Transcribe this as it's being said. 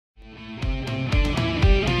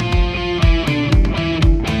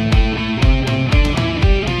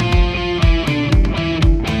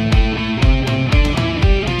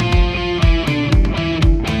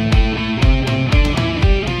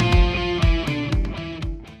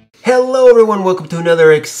Hello everyone, welcome to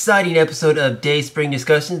another exciting episode of Dayspring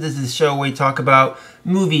Discussions. This is a show where we talk about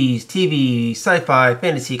movies, TV, sci-fi,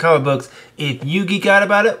 fantasy, comic books. If you geek out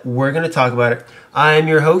about it, we're going to talk about it. I am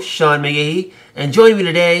your host, Sean McGahee, and joining me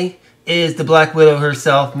today is the Black Widow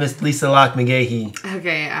herself, Miss Lisa Locke McGahee.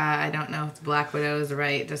 Okay, I don't know if Black Widow is the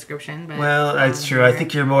right description, but... Well, that's true. I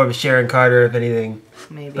think you're more of a Sharon Carter, if anything.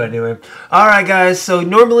 Maybe. But anyway. Alright guys, so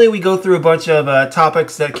normally we go through a bunch of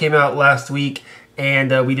topics that came out last week,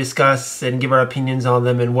 and we discuss and give our opinions on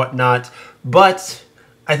them and whatnot. But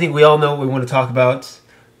I think we all know what we want to talk about.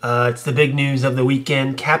 It's the big news of the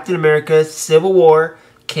weekend. Captain America Civil War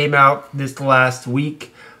came out this last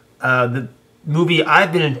week. The movie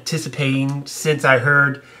I've been anticipating since I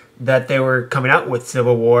heard that they were coming out with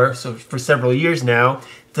Civil War, so for several years now.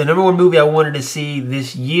 It's the number one movie I wanted to see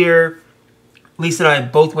this year. Lisa and I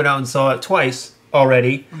both went out and saw it twice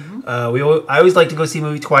already. I always like to go see a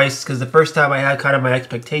movie twice because the first time I had kind of my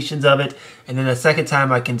expectations of it, and then the second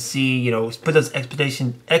time I can see, you know, put those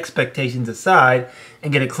expectations aside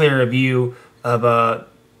and get a clearer view of,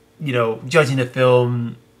 you know, judging the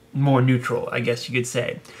film more neutral, I guess you could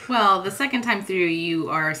say. Well, the second time through,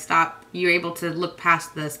 you're able to look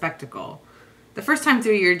past the spectacle. The first time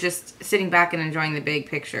through, you're just sitting back and enjoying the big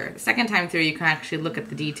picture. The second time through, you can actually look at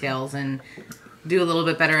the details and do a little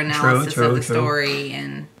bit better analysis of the story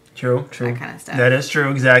and that kind of stuff. That is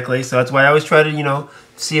true, exactly. So that's why I always try to, you know,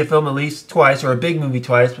 see a film at least twice or a big movie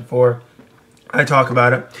twice before I talk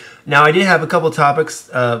about it. Now, I did have a couple topics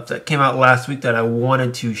that came out last week that I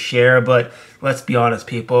wanted to share, but let's be honest,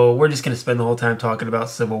 people. We're just going to spend the whole time talking about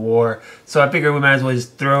Civil War. So I figured we might as well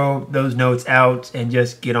just throw those notes out and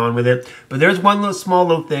just get on with it. But there's one small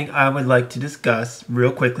little thing I would like to discuss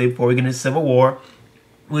real quickly before we get into Civil War,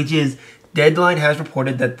 which is Deadline has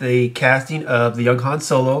reported that the casting of the young Han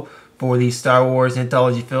Solo for the Star Wars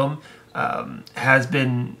anthology film has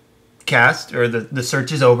been cast, or the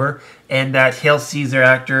search is over, and that Hail Caesar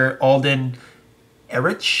actor Alden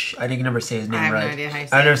Ehrenreich, I can never say his name right. I have no idea how you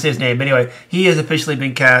say I never say his name, but anyway, he has officially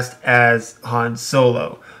been cast as Han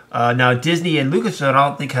Solo. Now, Disney and Lucasfilm, I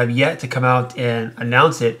don't think, have yet to come out and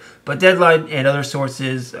announce it, but Deadline and other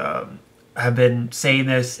sources have been saying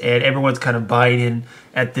this, and everyone's kind of buying in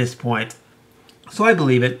at this point. So I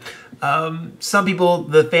believe it. Some people,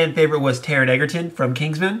 the fan favorite was Taron Egerton from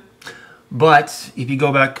Kingsman. But if you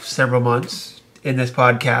go back several months in this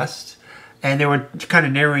podcast, and they were kind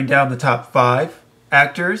of narrowing down the top 5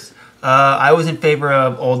 actors, I was in favor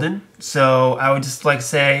of Alden. So I would just like to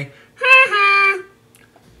say, I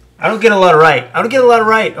don't get a lot of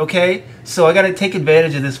right. Okay? So I got to take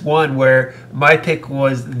advantage of this one where my pick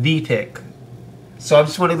was the pick. So I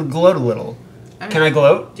just want to gloat a little. Okay. Can I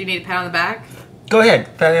gloat? Do you need a pat on the back? Go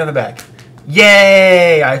ahead, pat me on the back.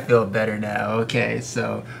 Yay! I feel better now. Okay,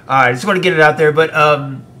 so I just want to get it out there. But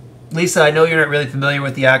Lisa, I know you're not really familiar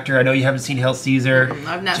with the actor. I know you haven't seen Hail Caesar.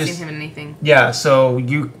 I've not seen him in anything. Yeah, so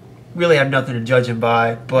you really have nothing to judge him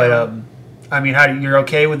by. But I mean, you're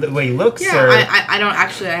okay with the way he looks? Yeah, or? I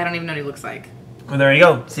don't even know what he looks like. Well, there you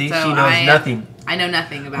go. See, so she knows nothing. I know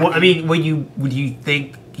nothing about him. I mean, would you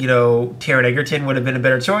think, you know, Taron Egerton would have been a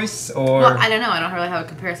better choice, or? Well, I don't know. I don't really have a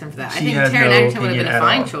comparison for that. I think Taron Egerton would have been a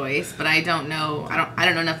fine choice, but I don't know. I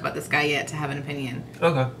don't know enough about this guy yet to have an opinion.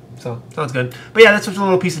 Okay, so sounds good. But yeah, that's just a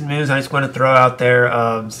little piece of news I just want to throw out there,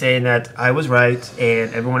 saying that I was right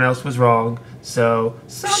and everyone else was wrong. So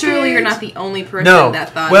surely you're not the only person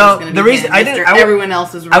that thought. Well, it was going to be the reason everyone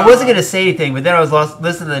else is wrong. I wasn't going to say anything, but then I was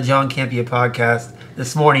listening to the John Campea podcast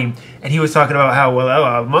this morning, and he was talking about how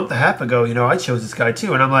a month and a half ago, you know, I chose this guy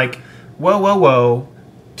too, and I'm like, whoa,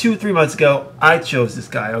 2-3 months ago, I chose this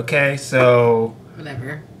guy. Okay, so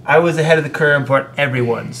whatever. I was ahead of the curve for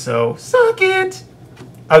everyone, so suck it.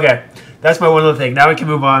 Okay, that's my one little thing. Now we can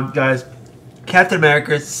move on, guys. Captain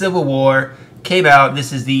America: Civil War came out.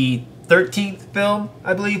 This is the 13th film,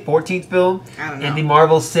 I believe, 14th film in the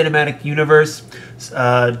Marvel Cinematic Universe,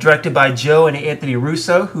 directed by Joe and Anthony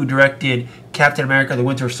Russo, who directed Captain America: The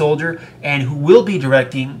Winter Soldier, and who will be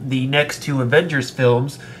directing the next 2 Avengers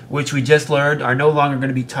films, which we just learned are no longer going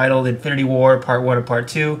to be titled Infinity War Part 1 and Part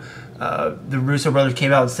 2. The Russo brothers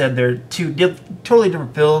came out and said they're 2 totally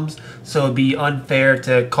different films, so it would be unfair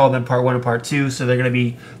to call them Part 1 and Part 2, so they're going to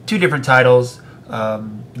be 2 different titles.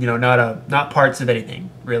 You know, not parts of anything,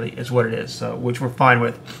 really, is what it is, so which we're fine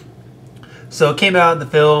with. So it came out in the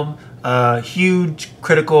film, huge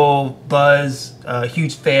critical buzz,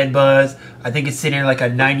 huge fan buzz. I think it's sitting at like a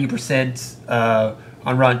 90%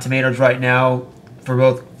 on Rotten Tomatoes right now for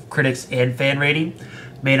both critics and fan rating.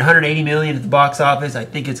 Made $180 million at the box office. I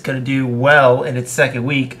think it's going to do well in its second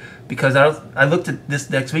week because I looked at this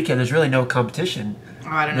next weekend. There's really no competition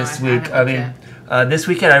this week. I mean, This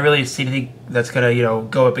weekend, I really see anything that's going to,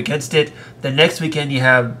 go up against it. The next weekend, you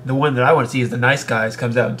have the one that I want to see is The Nice Guys,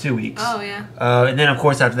 comes out in 2 weeks. Oh, yeah. And then, of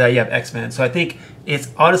course, after that, you have X-Men. So I think it's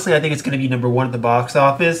going to be number one at the box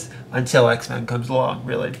office until X-Men comes along,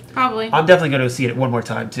 really. Probably. I'm definitely going to see it one more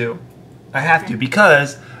time, too. I have to,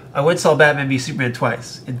 because I went and saw Batman v Superman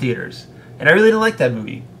twice in theaters. And I really didn't like that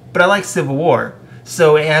movie. But I like Civil War.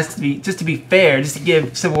 So it has to be, just to be fair, just to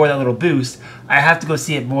give Civil War that little boost, I have to go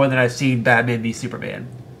see it more than I've seen Batman v Superman.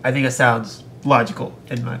 I think it sounds logical,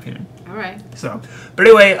 in my opinion. All right. So, but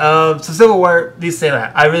anyway, so Civil War, please say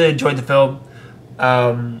that. I really enjoyed the film.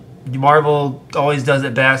 Marvel always does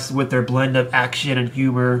it best with their blend of action and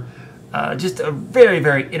humor. Just a very,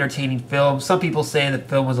 very entertaining film. Some people say the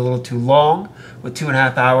film was a little too long, with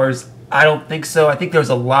 2.5 hours. I don't think so. I think there was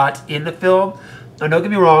a lot in the film. Now, don't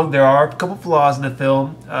get me wrong, there are a couple flaws in the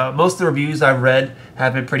film. Most of the reviews I've read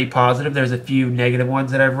have been pretty positive. There's a few negative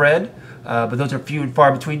ones that I've read, but those are few and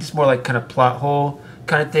far between, just more like kind of plot hole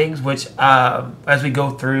kind of things, which as we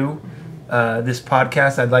go through this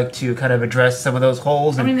podcast, I'd like to kind of address some of those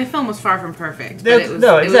holes. I mean, the film was far from perfect, but it was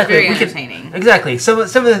very entertaining. Exactly. Some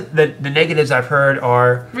of the negatives I've heard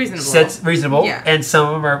are reasonable, yeah. And some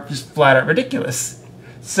of them are just flat out ridiculous.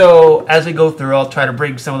 So as we go through, I'll try to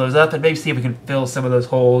bring some of those up and maybe see if we can fill some of those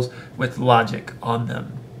holes with logic on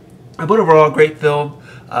them. But overall, great film.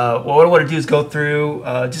 What I want to do is go through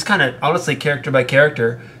just kind of honestly character by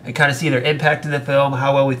character and kind of see their impact in the film,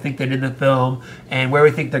 how well we think they did in the film, and where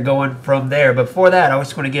we think they're going from there. But before that, I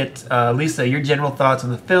just want to get, Lisa, your general thoughts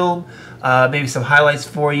on the film, maybe some highlights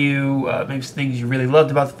for you, maybe some things you really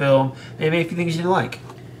loved about the film, maybe a few things you didn't like.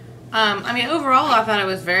 I mean, overall, I thought it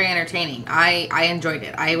was very entertaining. I enjoyed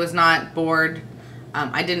it. I was not bored.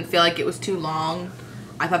 I didn't feel like it was too long.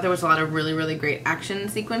 I thought there was a lot of really, really great action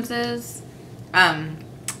sequences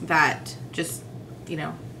that just,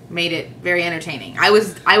 made it very entertaining. I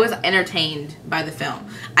was entertained by the film.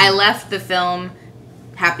 I left the film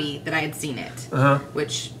happy that I had seen it,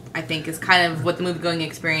 which I think is kind of what the movie-going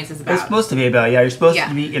experience is about. It's supposed to be about, yeah. You're supposed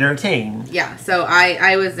to be entertained. Yeah, so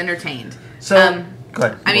I was entertained. So... Go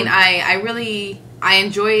ahead. I mean, I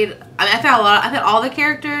enjoyed. I mean, I thought all the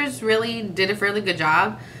characters really did a fairly good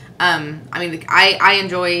job. I mean, I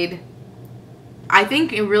enjoyed. I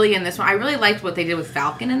think really in this one, I really liked what they did with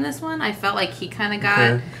Falcon in this one. I felt like he kind of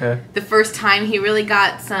got the first time he really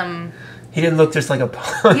got some. He didn't look just like a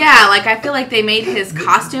punk. Yeah, like I feel like they made his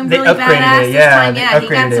costume really badass this time. Yeah, he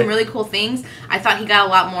got some really cool things. I thought he got a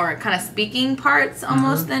lot more kind of speaking parts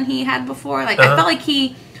almost than he had before. Like I felt like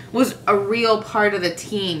he was a real part of the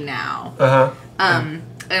team now.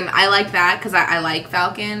 And I like that because I like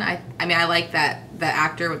Falcon. I mean, I like the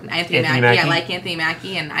actor with Anthony Mackie. I like Anthony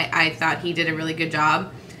Mackie, and I thought he did a really good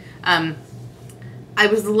job. I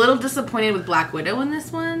was a little disappointed with Black Widow in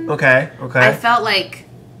this one. Okay. I felt like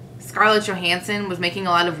Scarlett Johansson was making a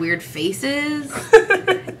lot of weird faces,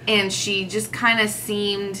 and she just kind of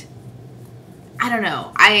seemed... I don't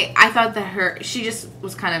know. I thought that she just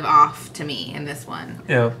was kind of off to me in this one.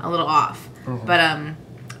 Yeah. A little off. But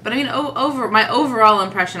I mean, my overall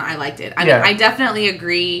impression, I liked it. I mean, I definitely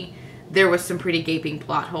agree there was some pretty gaping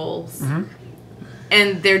plot holes.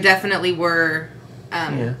 And there definitely were...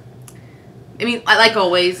 I mean, like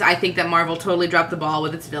always, I think that Marvel totally dropped the ball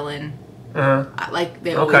with its villain. Like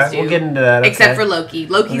they always do. We'll get into that. Except for Loki.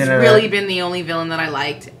 Loki's really been the only villain that I've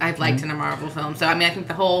liked in a Marvel film. So, I mean, I think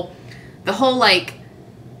the whole like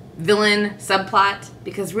villain subplot,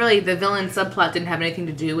 because really the villain subplot didn't have anything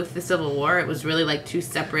to do with the Civil War. It was really like two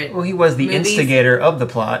separate Well, he was the instigator of the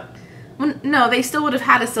plot. Well, no, they still would have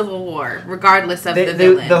had a Civil War regardless of the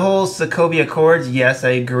villain. The whole Sokovia Accords, yes, I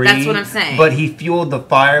agree. That's what I'm saying. But he fueled the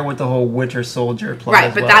fire with the whole Winter Soldier plot.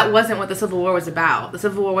 Right, but that wasn't what the Civil War was about. The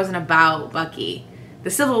Civil War wasn't about Bucky. The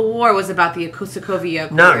Civil War was about the Sokovia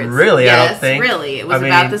Accords. Not really, yes, I don't think. Really. It was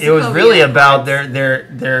about the Sokovia Accords. It was really about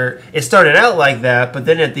their... It started out like that, but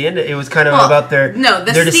then at the end it was kind of about their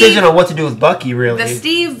decision on what to do with Bucky, really. The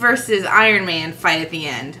Steve versus Iron Man fight at the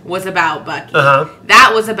end was about Bucky.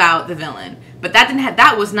 That was about the villain. But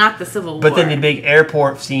that was not the Civil War. But then the big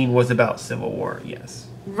airport scene was about Civil War, yes.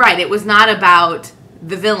 Right, it was not about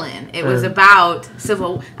the villain. It was about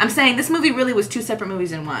Civil... I'm saying this movie really was two separate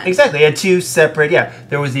movies in one. Exactly. It had two separate... Yeah.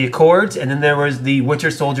 There was the Accords, and then there was the Winter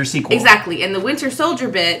Soldier sequel. Exactly. And the Winter Soldier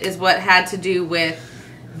bit is what had to do with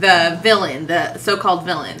the villain, the so-called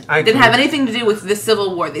villain. Didn't have anything to do with the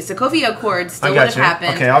Civil War. The Sokovia Accords still would have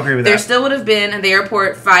happened. Okay, I'll agree with that. There still would have been an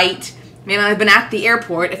airport fight. May not have been at the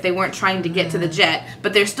airport if they weren't trying to get to the jet.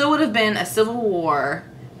 But there still would have been a Civil War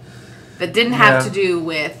that didn't have to do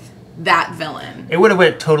with that villain. It would have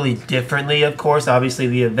went totally differently, of course. Obviously,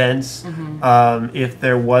 the events, if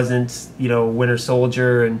there wasn't, Winter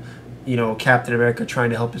Soldier and, Captain America trying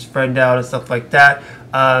to help his friend out and stuff like that.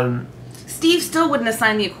 Steve still wouldn't have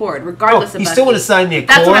signed the Accord, regardless of Bucky. He still would have signed the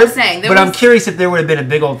Accord. That's what I'm saying. I'm curious if there would have been a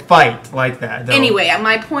big old fight like that. Though. Anyway,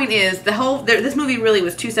 my point is, this movie really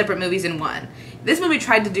was two separate movies in one. This movie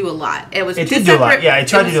tried to do a lot. It did do a lot. Yeah, it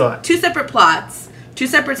tried to do a lot. Two separate plots, two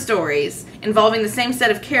separate stories, involving the same set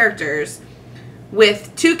of characters,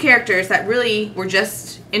 with two characters that really were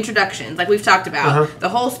just introductions, like we've talked about. The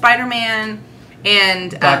whole Spider-Man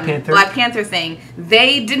and Black Panther thing,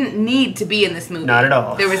 they didn't need to be in this movie. Not at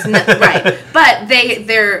all. There was nothing, right. But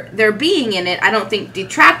their being in it, I don't think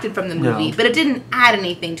detracted from the movie, but it didn't add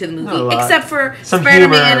anything to the movie, except for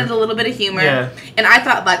Spider-Man and a little bit of humor. Yeah. And I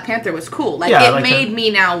thought Black Panther was cool. It made me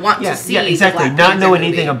now want to see exactly. the Black Not knowing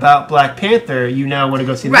movie. anything about Black Panther, you now want to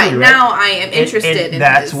go see the movie, right? Now I am interested and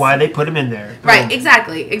that's why they put him in there. Boom. Right,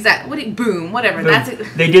 exactly. Boom, whatever. Boom.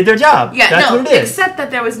 They did their job. Yeah, that's what it is. Except that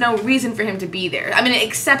there was no reason for him to be there. I mean,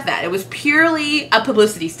 except that. It was purely a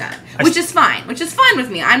publicity stunt, which is fine with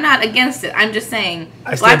me. I'm not against it. I'm just saying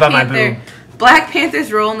I stand by my boom. Black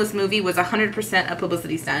Panther's role in this movie was 100% a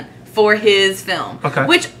publicity stunt for his film, okay,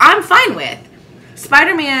 which I'm fine with.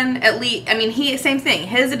 Spider-Man, at least, same thing.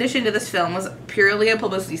 His addition to this film was purely a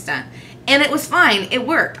publicity stunt. And it was fine. It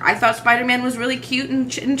worked. I thought Spider-Man was really cute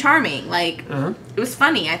and charming. It was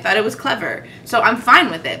funny. I thought it was clever. So I'm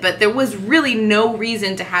fine with it. But there was really no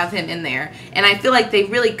reason to have him in there. And I feel like they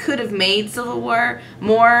really could have made Civil War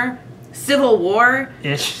more Civil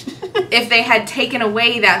War-ish if they had taken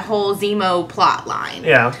away that whole Zemo plot line.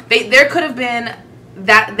 Yeah. There could have been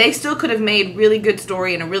that. They still could have made really good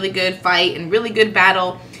story and a really good fight and really good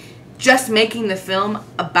battle, just making the film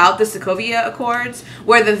about the Sokovia Accords,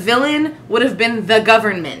 where the villain would have been the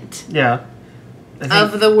government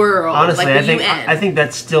of the world. Honestly, I think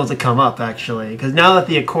that's still to come up, actually. Because now that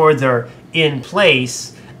the Accords are in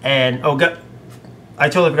place, and, I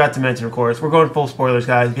totally forgot to mention, of course, we're going full spoilers,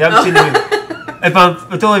 guys. If you haven't seen the movie, I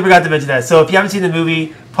totally forgot to mention that. So if you haven't seen the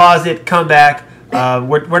movie, pause it, come back.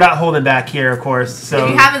 We're not holding back here, of course. So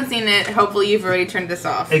if you haven't seen it, hopefully you've already turned this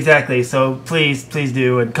off. Exactly. So please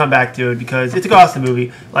do and come back to it because it's a awesome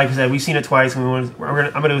movie. Like I said, we've seen it twice, and I'm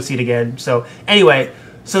gonna go see it again. So anyway,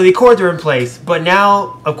 so the Accords are in place, but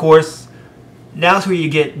now, of course, now's where you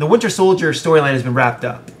get the Winter Soldier storyline has been wrapped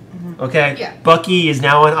up. Okay. Yeah. Bucky is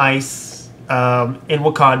now on ice in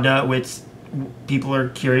Wakanda, which people are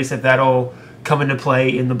curious if that'll come into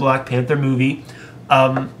play in the Black Panther movie.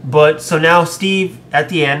 But so now Steve at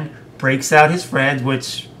the end breaks out his friends,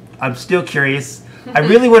 which I'm still curious. I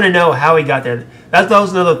really want to know how he got there. That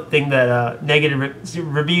was another thing that negative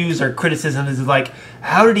reviews or criticism is like,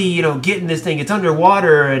 how did he, get in this thing? It's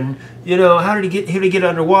underwater, and how did he get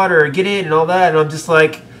underwater or get in and all that? And I'm just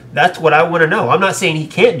like, that's what I want to know. I'm not saying he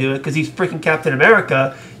can't do it because he's freaking Captain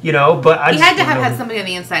America, but I he had to have had somebody on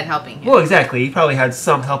the inside helping him. Well, exactly. He probably had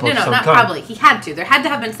some help of some kind. No, not probably. He had to. There had to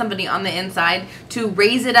have been somebody on the inside to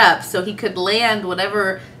raise it up so he could land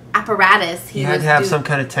whatever apparatus he had to have some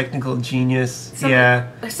kind of technical genius.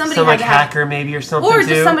 Somebody some like hacker maybe or something. Or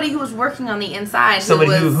just somebody who was working on the inside.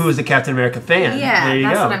 Somebody who was a Captain America fan. Yeah, there you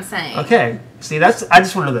that's go. what I'm saying. Okay. See, I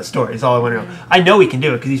just want to know that story. Is all I want to know. I know he can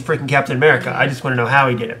do it because he's freaking Captain America. I just want to know how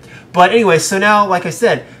he did it. But anyway, so now, like I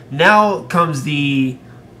said, now comes the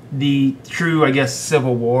true, I guess,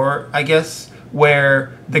 Civil War,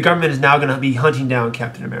 where the government is now going to be hunting down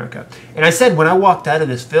Captain America. And I said when I walked out of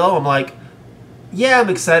this film, I'm like, yeah, I'm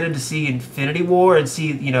excited to see Infinity War and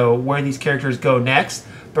see, where these characters go next.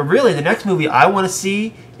 But really, the next movie I want to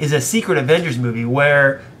see is a Secret Avengers movie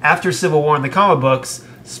where after Civil War in the comic books,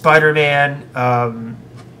 Spider-Man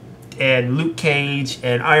and Luke Cage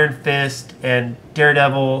and Iron Fist and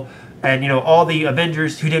Daredevil and, all the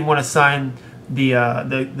Avengers who didn't want to sign the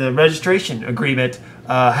registration agreement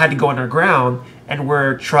had to go underground and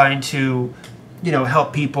were trying to,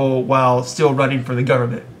 help people while still running for the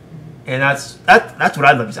government. And that's what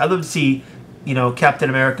I'd love to see. I'd love to see, Captain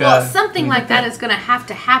America. Well, something like that is going to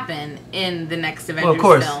happen in the next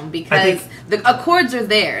Avengers film because the Accords are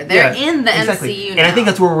there. They're in the MCU now. And I think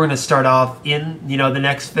that's where we're going to start off in, the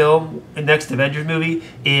next film, the next Avengers movie,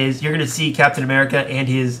 is you're going to see Captain America and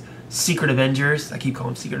his Secret Avengers. I keep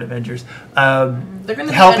calling them Secret Avengers. They're going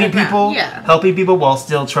to helping people while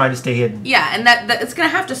still trying to stay hidden. Yeah, and that it's going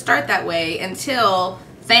to have to start that way until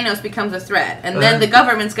Thanos becomes a threat, and then the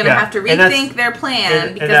government's going to have to rethink their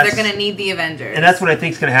plan because they're going to need the Avengers. And that's what I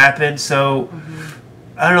think is going to happen. So,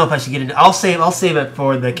 I don't know if I should get into. I'll save it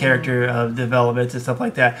for the character developments and stuff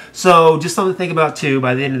like that. So just something to think about too.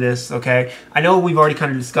 By the end of this, okay. I know we've already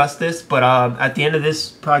kind of discussed this, but at the end of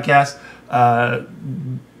this podcast,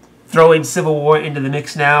 throwing Civil War into the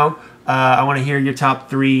mix now. I want to hear your top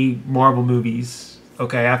 3 Marvel movies.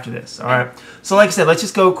 Okay, after this. All right. So like I said, let's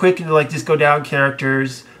just go quick and just go down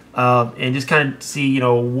characters. And just kind of see,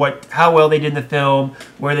 how well they did in the film,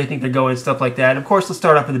 where they think they're going, stuff like that. And of course, let's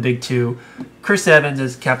start off with the big 2. Chris Evans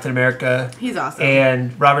as Captain America. He's awesome.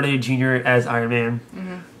 And Robert Downey Jr. as Iron Man.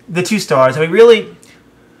 Mm-hmm. The 2 stars. I mean, really,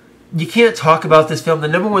 you can't talk about this film. The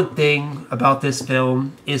number one thing about this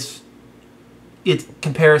film is its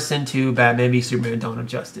comparison to Batman v Superman: Dawn of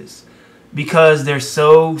Justice. Because they're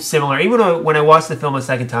so similar. Even when I watched the film a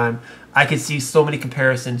second time, I could see so many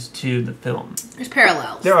comparisons to the film. There's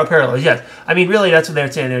parallels. There are parallels, yes. I mean, really, that's what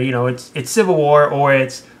they're saying there. It's Civil War or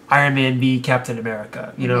it's Iron Man v Captain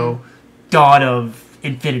America. Dawn of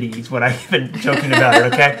Infinity is what I've been joking about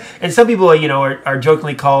it, okay? And some people, are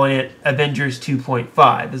jokingly calling it Avengers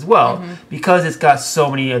 2.5 as well, because it's got so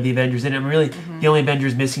many of the Avengers in it. And really, the only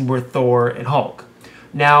Avengers missing were Thor and Hulk.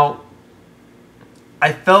 Now,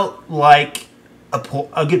 I felt like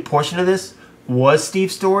a good portion of this was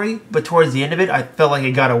Steve's story, but towards the end of it, I felt like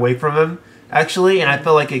it got away from him, actually, and I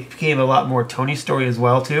felt like it became a lot more Tony's story as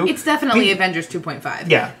well, too. It's definitely Avengers 2.5.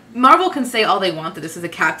 Yeah. Marvel can say all they want that this is a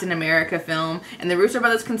Captain America film, and the Russo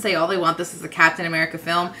brothers can say all they want this is a Captain America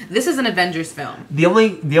film. This is an Avengers film. The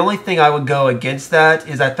only thing I would go against that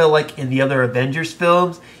is I felt like in the other Avengers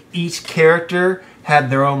films, each character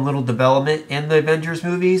had their own little development in the Avengers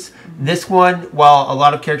movies. This one, while a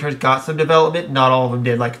lot of characters got some development, not all of them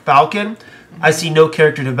did. Like Falcon, I see no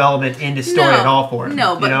character development in the story at all for him.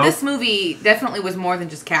 No, but this movie definitely was more than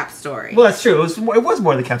just Cap's story. Well, that's true. It was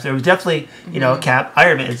more than Cap's story. It was definitely, Cap,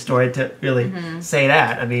 Iron Man's story to really say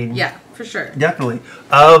that. I mean... Yeah, for sure. Definitely.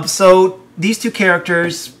 So, these 2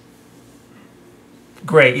 characters...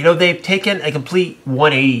 Great. They've taken a complete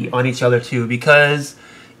 180 on each other, too, because...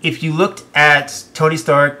 If you looked at Tony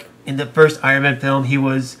Stark in the first Iron Man film, he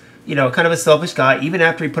was, kind of a selfish guy. Even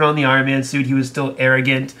after he put on the Iron Man suit, he was still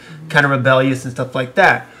arrogant, kind of rebellious and stuff like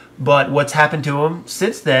that. But what's happened to him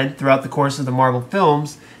since then, throughout the course of the Marvel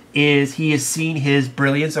films, is he has seen his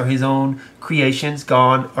brilliance or his own creations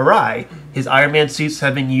gone awry. His Iron Man suits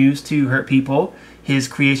have been used to hurt people. His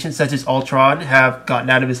creations, such as Ultron, have gotten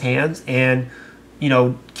out of his hands and,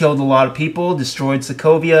 killed a lot of people, destroyed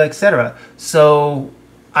Sokovia, etc. So...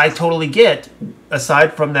 I totally get,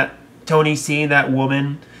 aside from that, Tony seeing that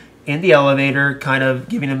woman in the elevator, kind of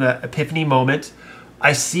giving him that epiphany moment,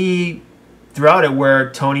 I see throughout it where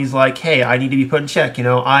Tony's like, hey, I need to be put in check.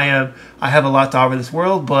 I have a lot to offer this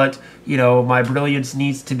world, but, my brilliance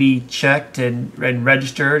needs to be checked and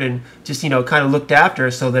registered and just, kind of looked after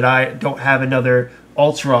so that I don't have another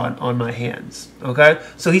Ultron on my hands. Okay,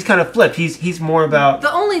 so he's kind of flipped. He's more about.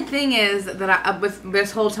 The only thing is that with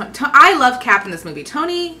this whole I love Cap in this movie.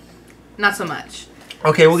 Tony, not so much.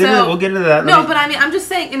 Okay, we'll get into that. No, but I mean, I'm just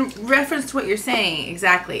saying in reference to what you're saying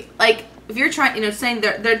exactly. Like if you're trying, saying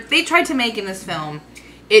they tried to make in this film,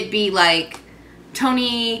 it be like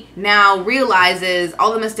Tony now realizes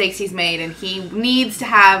all the mistakes he's made, and he needs to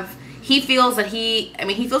have. He feels that he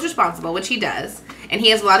feels responsible, which he does. And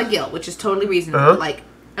he has a lot of guilt, which is totally reasonable.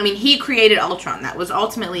 He created Ultron. That was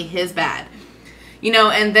ultimately his bad.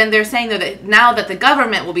 And then they're saying that now that the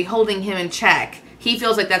government will be holding him in check, he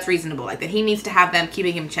feels like that's reasonable. Like that he needs to have them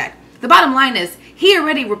keeping him in check. The bottom line is, he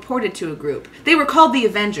already reported to a group. They were called the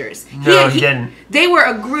Avengers. No, he didn't. They were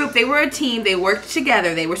a group. They were a team. They worked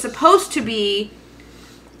together. They were supposed to be...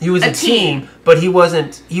 He was a team, but he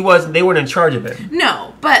wasn't. They weren't in charge of it.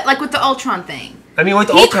 No, but like with the Ultron thing. I mean, with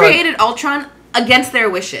Ultron... He created Ultron... against their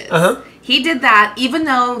wishes. He did that even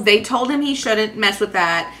though they told him he shouldn't mess with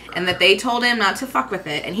that and that they told him not to fuck with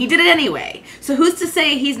it, and he did it anyway. So who's to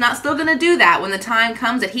say he's not still going to do that when the time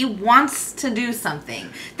comes that he wants to do something?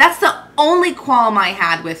 That's the only qualm I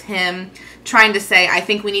had with him trying to say, I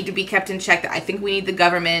think we need to be kept in check, that I think we need the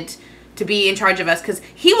government to be in charge of us, because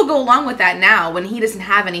he will go along with that now when he doesn't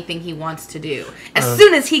have anything he wants to do. As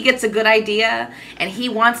soon as he gets a good idea and he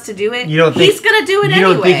wants to do it, he's going to do it anyway. You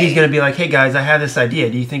don't think he's going to be like, hey guys, I have this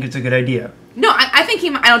idea. Do you think it's a good idea? No, I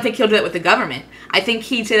don't think he'll do it with the government. I think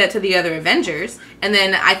he'd say that to the other Avengers, and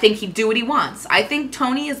then I think he'd do what he wants. I think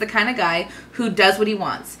Tony is the kind of guy who does what he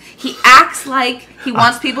wants. He acts like he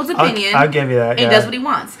wants people's opinion. I'll give you that. And he does what he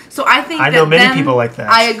wants. So I think I know many people like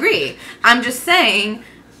that. I agree. I'm just saying...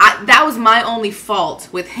 that was my only fault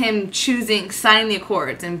with him signing the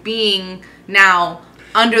Accords and being now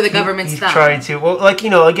under the government's thumb. He's trying to.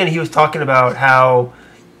 Well, again, he was talking about how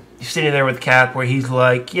sitting there with Cap where he's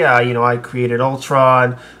like, yeah, I created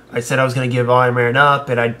Ultron. I said I was going to give Iron Man up,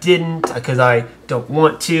 and I didn't because I don't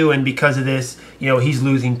want to. And because of this, he's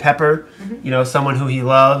losing Pepper, someone who he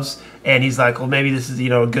loves. And he's like, well, maybe this is,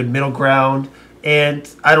 a good middle ground. And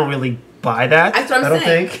I don't really buy that. That's what I'm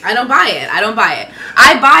saying. I don't buy it.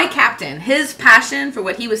 I buy Captain. His passion for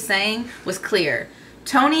what he was saying was clear.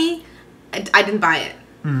 Tony, I didn't buy it.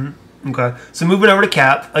 Mm-hmm. Okay. So moving over to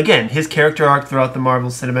Cap, again, his character arc throughout the Marvel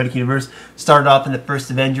Cinematic Universe started off in the first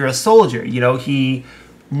Avenger as Soldier. He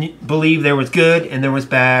believed there was good and there was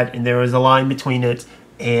bad, and there was a line between it.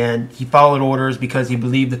 And he followed orders because he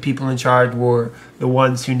believed the people in charge were the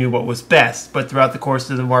ones who knew what was best. But throughout the course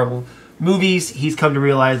of the Marvel movies, he's come to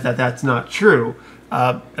realize that that's not true.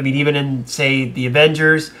 Even in, say, the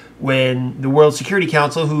Avengers, when the World Security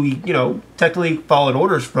Council, who he, technically followed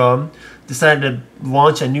orders from, decided to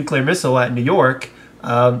launch a nuclear missile at New York,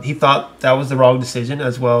 he thought that was the wrong decision,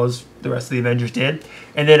 as well as the rest of the Avengers did.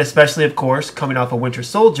 And then especially, of course, coming off of Winter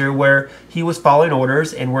Soldier, where he was following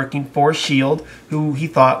orders and working for S.H.I.E.L.D., who he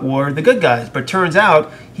thought were the good guys. But turns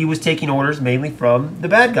out he was taking orders mainly from the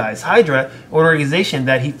bad guys, Hydra, an organization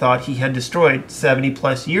that he thought he had destroyed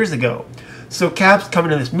 70-plus years ago. So Cap's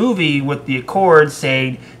coming to this movie with the Accord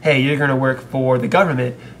saying, hey, you're going to work for the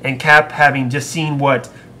government. And Cap, having just seen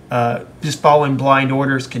what just following blind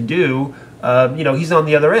orders can do, he's on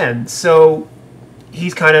the other end. So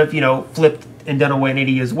he's kind of, flipped and done a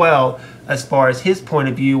 180 as well, as far as his point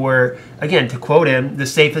of view, where, again, to quote him, the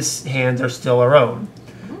safest hands are still our own.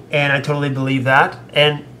 Mm-hmm. And I totally believe that.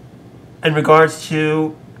 And in regards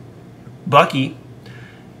to Bucky,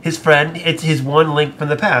 his friend, it's his one link from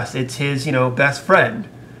the past. It's his, best friend.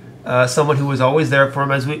 Someone who was always there for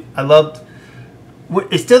him. It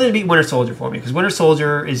still didn't beat Winter Soldier for me, because Winter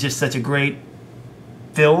Soldier is just such a great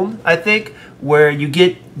film, I think, where you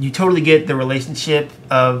totally get the relationship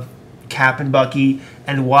of Cap and Bucky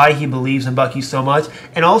and why he believes in Bucky so much.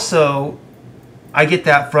 And also, I get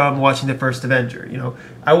that from watching the first Avenger.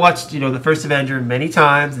 I watched, the first Avenger many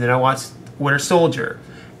times, and then I watched Winter Soldier.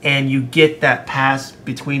 And you get that past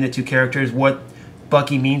between the two characters, what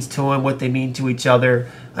Bucky means to him, what they mean to each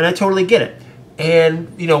other. And I totally get it. And,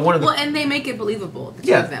 one of the... Well, and they make it believable, the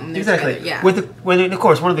two of them. Exactly. Together. Yeah. Of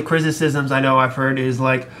course, one of the criticisms I know I've heard is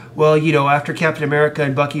like, well, after Captain America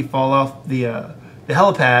and Bucky fall off the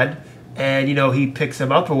helipad, and, he picks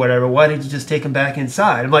him up or whatever, why didn't you just take him back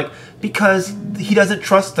inside? I'm like, because he doesn't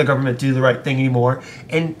trust the government to do the right thing anymore.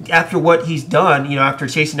 And after what he's done, after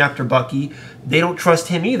chasing after Bucky, they don't trust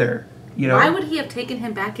him either. Why would he have taken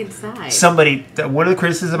him back inside? One of the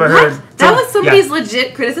criticisms I heard... That was somebody's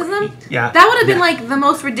legit criticism? Yeah. That would have been like the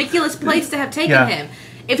most ridiculous place to have taken him.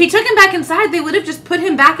 If he took him back inside, they would have just put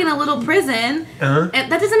him back in a little prison. Uh-huh. And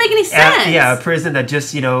that doesn't make any sense. A prison that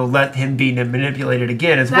just, let him be manipulated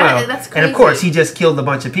again as well. That's crazy. And of course, he just killed a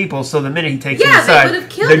bunch of people, so the minute he takes him inside,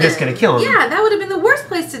 they're just going to kill him. Yeah, that would have been the worst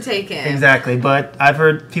place to take him. Exactly, but I've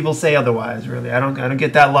heard people say otherwise, really. I don't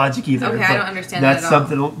get that logic either. Okay, I don't understand that at all. That's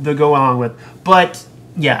something to go along with. But...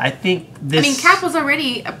 yeah, I think this... Cap was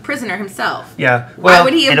already a prisoner himself. Yeah. Why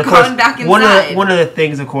would he have gone back inside? One of the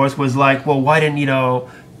things, of course, was like, well, why didn't,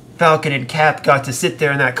 Falcon and Cap got to sit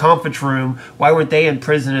there in that conference room? Why weren't they in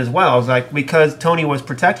prison as well? I was like, because Tony was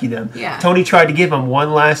protecting them. Yeah. Tony tried to give them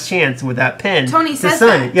one last chance with that pen. Tony says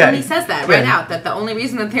that. Yeah. Tony says that right out, that the only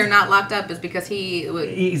reason that they're not locked up is because he was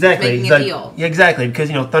making a deal. Yeah, exactly.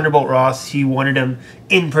 Because, Thunderbolt Ross, he wanted him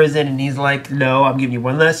in prison, and he's like, no, I'm giving you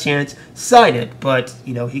one last chance. Sign it. But,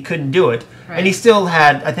 he couldn't do it. Right. And he still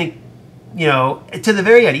had, I think, to the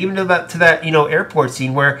very end, even to that airport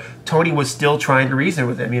scene where Tony was still trying to reason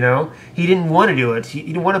with him, He didn't want to do it. He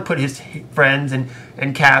didn't want to put his friends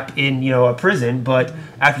and Cap in, a prison, but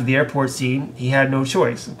after the airport scene, he had no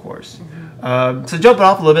choice, of course. Mm-hmm. So jumping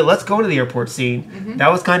off a little bit, let's go to the airport scene. Mm-hmm. That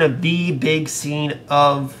was kind of the big scene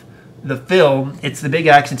of the film. It's the big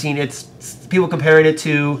action scene. It's people comparing it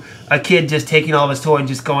to a kid just taking all of his toy and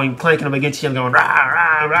just clanking them against you and going, rah,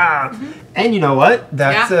 rah, rah. Mm-hmm. And you know what?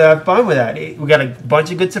 That's fun with that. We got a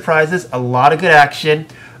bunch of good surprises, a lot of good action.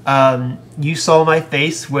 You saw my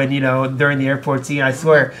face when, during the airport scene. I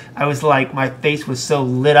swear, I was like, my face was so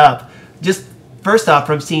lit up. Just first off,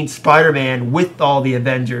 from seeing Spider-Man with all the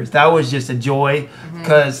Avengers, that was just a joy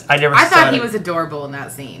because I thought he was adorable in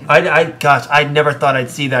that scene. I never thought I'd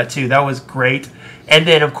see that too. That was great. And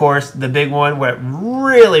then, of course, the big one, what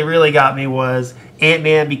really, really got me was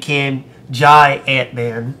Ant-Man became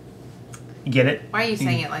Ant-Man. You get it? Why are you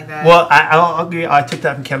saying it like that? Well, I'll agree. I took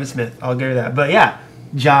that from Kevin Smith. I'll agree with that. But yeah,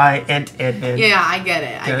 giant Ant-Man. Yeah, I get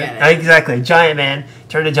it. I get it. Exactly. Giant Man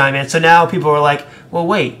turned to Giant Man. So now people are like, well,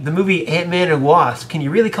 wait, the movie Ant-Man and Wasp, can you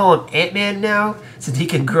really call him Ant-Man now? Since he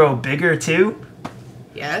can grow bigger too?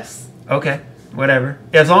 Yes. Okay, whatever.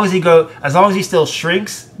 As long as he still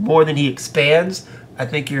shrinks more than he expands, I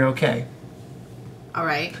think you're okay. All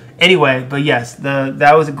right. Anyway, but yes, that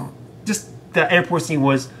airport scene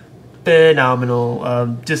was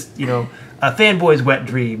phenomenal. Just, a fanboy's wet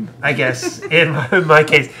dream, I guess, in my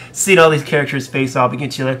case. Seeing all these characters face off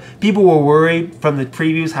against each other. People were worried from the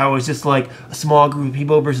previews how it was just like a small group of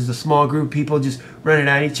people versus a small group of people just running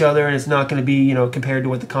at each other, and it's not going to be, compared to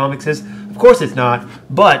what the comics is. Of course it's not,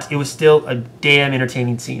 but it was still a damn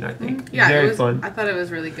entertaining scene, I think. Yeah, Very fun. I thought it was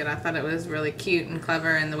really good. I thought it was really cute and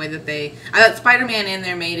clever, and the way that I thought Spider-Man in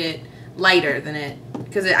there made it lighter than it,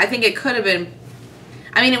 because I think it could have been.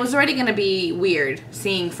 I mean, it was already going to be weird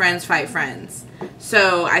seeing friends fight friends.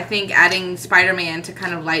 So I think adding Spider-Man to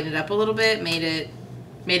kind of lighten it up a little bit made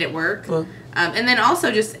it work. Well, and then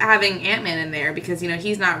also just having Ant-Man in there because,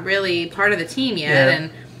 he's not really part of the team yet. Yeah.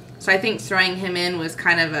 And so I think throwing him in was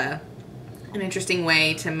kind of an interesting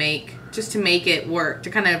way to make it work, to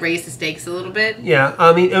kind of raise the stakes a little bit. Yeah,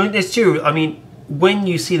 I mean, it's true. I mean, when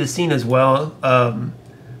you see the scene as well,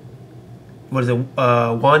 what is it?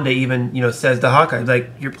 Wanda even says to Hawkeye, like,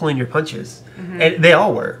 you're pulling your punches, and they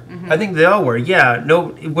all were. I think they all were. Yeah.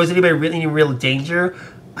 No, was anybody really in real danger?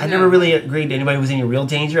 I never really agreed anybody was in any real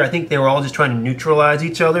danger. I think they were all just trying to neutralize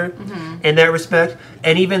each other in that respect.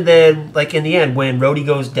 And even then, like in the end, when Rhodey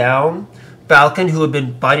goes down, Falcon, who had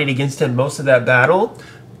been fighting against him most of that battle,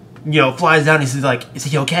 flies down. And he's like, "Is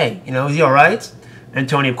he okay? Is he all right?" And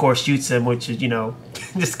Tony, of course, shoots him, which is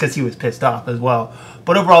just because he was pissed off as well.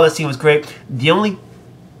 But overall, that scene was great. The only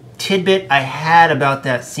tidbit I had about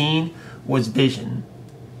that scene was Vision.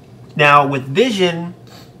 Now, with Vision,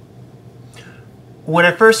 when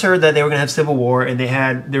I first heard that they were going to have Civil War and they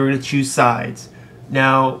were going to choose sides.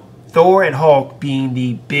 Now, Thor and Hulk being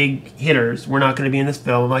the big hitters were not going to be in this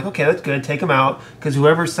film. I'm like, okay, that's good. Take them out because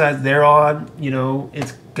whoever side they're on,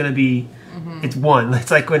 it's going to be, it's one. It's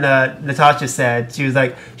like when Natasha said, she was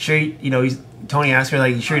like, sure, Tony asked her,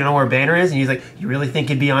 like, you sure you don't know where Banner is? And he's like, you really think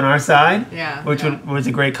he'd be on our side? Yeah. Which was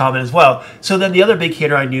a great comment as well. So then the other big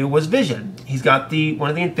hitter I knew was Vision. He's got one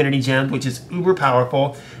of the Infinity Gems, which is uber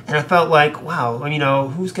powerful. And I felt like, wow,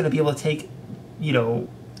 who's going to be able to take, He didn't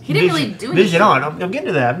really do anything. Vision on. I'm getting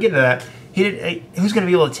to that. Who's going to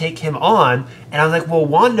be able to take him on? And I was like, well,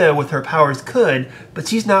 Wanda with her powers could, but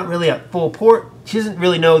she's not really at full port. She doesn't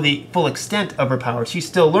really know the full extent of her powers. She's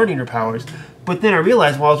still learning her powers. But then I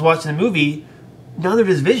realized while I was watching the movie, neither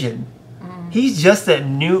is Vision. He's just as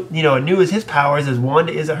new as his powers as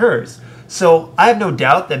Wanda is at hers. So I have no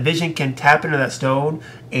doubt that Vision can tap into that stone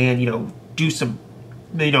and do some,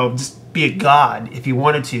 just be a god if he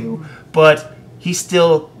wanted to. But he's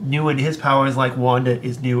still new in his powers like Wanda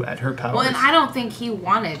is new at her powers. Well, and I don't think he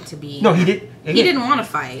wanted to be. No, he did. He didn't want to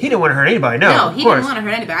fight. He didn't want to hurt anybody. No, he didn't want to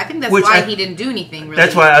hurt anybody. I think that's why he didn't do anything. Really.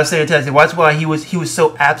 That's why I was saying to Tessie. That's why he was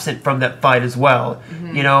so absent from that fight as well.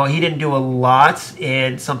 He didn't do a lot,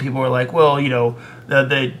 and some people were like, well,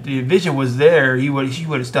 the Vision was there. He would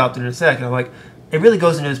have stopped in a second. I'm like, it really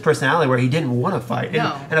goes into his personality where he didn't want to fight.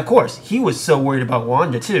 No. And of course, he was so worried about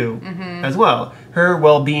Wanda too, as well. Her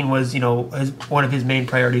well-being was, one of his main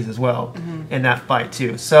priorities as well in that fight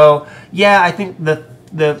too. So yeah, I think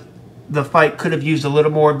the fight could have used a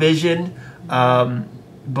little more Vision,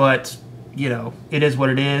 but it is what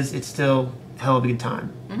it is. It's still a hell of a good time,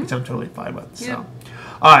 which I'm totally fine with. Yeah. So,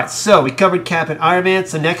 all right, so we covered Cap and Iron Man.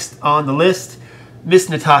 So next on the list, Miss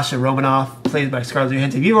Natasha Romanoff, played by Scarlett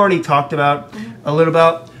Johansson. You've already talked about a little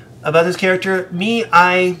about this character. Me,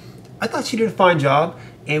 I thought she did a fine job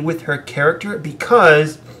with her character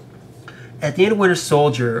because at the end of Winter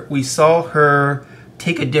Soldier, we saw her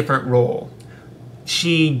take a different role.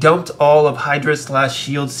 She dumped all of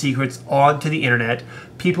Hydra/S.H.I.E.L.D. secrets onto the internet.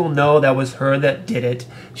 People know that was her that did it.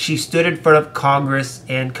 She stood in front of Congress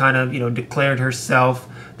and kind of, declared herself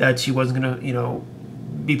that she wasn't going to,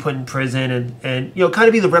 be put in prison and kind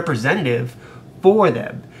of be the representative for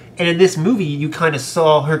them. And in this movie, you kind of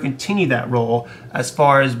saw her continue that role as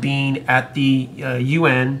far as being at the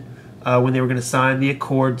UN when they were going to sign the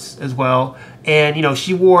accords as well. And,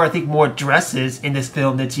 she wore, I think, more dresses in this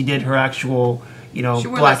film than she did her actual, she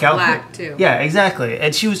wore black outfit. Black, too. Yeah, exactly.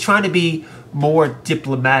 And she was trying to be more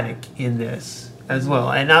diplomatic in this as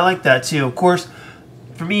well. And I like that, too. Of course,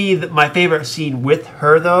 for me, my favorite scene with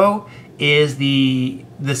her, though, is the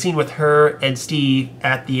scene with her and Steve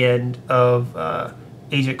at the end of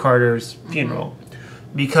Agent Carter's funeral.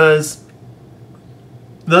 Because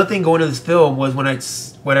the other thing going to this film was when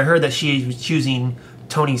I heard that she was choosing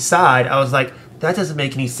Tony's side, I was like, that doesn't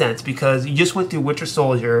make any sense because you just went through Winter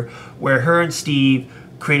Soldier where her and Steve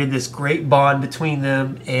created this great bond between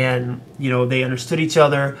them, and they understood each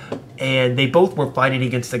other, and they both were fighting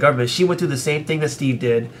against the government. She went through the same thing that Steve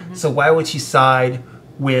did, so why would she side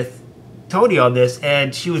with Tony on this?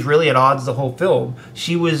 And she was really at odds the whole film.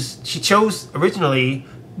 She chose originally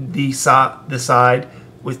the side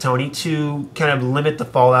with Tony to kind of limit the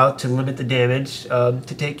fallout, to limit the damage, to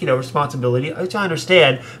take responsibility, which I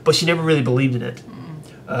understand, but she never really believed in it.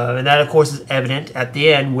 And that, of course, is evident at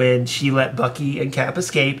the end when she let Bucky and Cap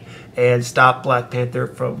escape and stop Black Panther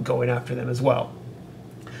from going after them as well.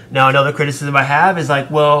 Now, another criticism I have is like,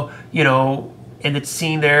 well, in the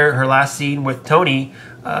scene there, her last scene with Tony,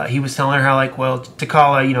 he was telling her how, like, well,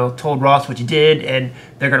 T'Challa, told Ross what you did, and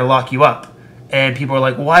they're going to lock you up. And people are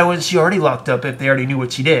like, well, why wasn't she already locked up if they already knew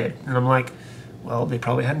what she did? And I'm like, well, they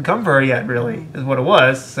probably hadn't come for her yet, really, is what it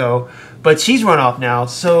was. So, but she's run off now.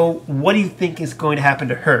 So what do you think is going to happen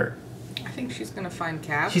to her? I think she's going to find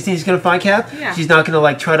Cap. She thinks she's going to find Cap? Yeah. She's not going to,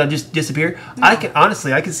 like, try to just disappear? No. I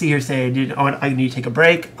can see her saying, dude, I need to take a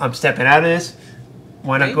break. I'm stepping out of this.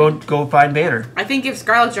 Why not go find Banner? I think if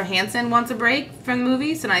Scarlett Johansson wants a break from the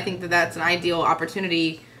movies, then I think that's an ideal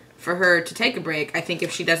opportunity for her to take a break. I think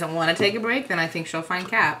if she doesn't want to take a break, then I think she'll find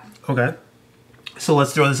Cap. Okay. So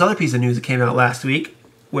let's throw this other piece of news that came out last week,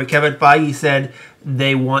 where Kevin Feige said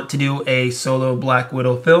they want to do a solo Black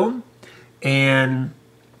Widow film, and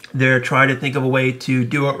they're trying to think of a way to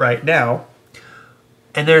do it right now.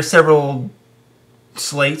 And there are several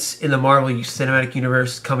slates in the Marvel Cinematic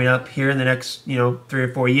Universe coming up here in the next, 3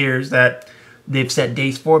 or 4 years that they've set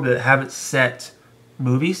dates for, but haven't set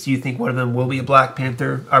movies. Do you think one of them will be a Black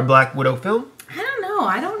Panther or Black Widow film? I don't know.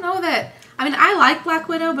 I don't know that. I mean, I like Black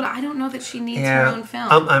Widow, but I don't know that she needs her own film.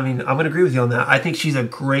 I'm going to agree with you on that. I think she's a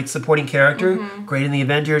great supporting character, great in the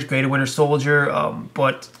Avengers, great in Winter Soldier,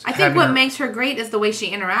 but... I think what makes her great is the way she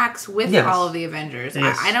interacts with all of the Avengers.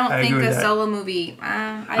 Yes, I don't think a solo movie...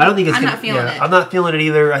 I'm not feeling it. I'm not feeling it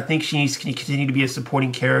either. I think she needs to continue to be a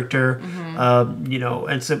supporting character,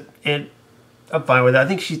 and I'm fine with that. I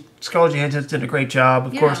think Scarlett Johansson's did a great job.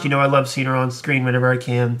 Of course, I love seeing her on screen whenever I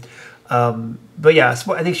can. But yeah,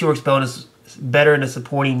 I think she works better in a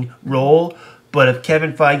supporting role. But if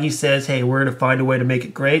Kevin Feige says, hey, we're going to find a way to make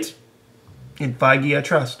it great, in Feige I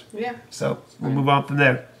trust. Yeah. So we'll move on from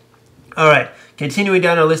there. All right, continuing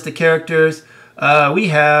down our list of characters, we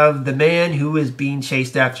have the man who is being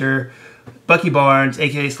chased after, Bucky Barnes,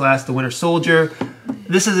 a.k.a. Slash the Winter Soldier.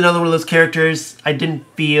 This is another one of those characters I didn't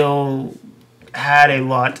feel had a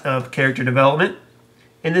lot of character development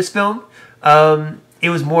in this film. It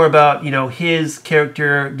was more about, his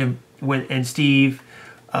character and Steve.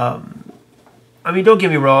 I mean, don't get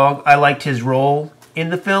me wrong. I liked his role in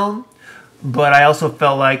the film, but I also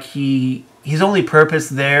felt like his only purpose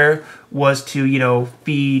there was to,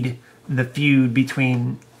 feed the feud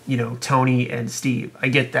between, Tony and Steve. I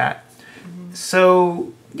get that.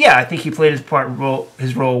 So, yeah, I think he played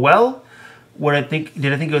his role well. Did I think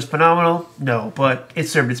it was phenomenal? No, but it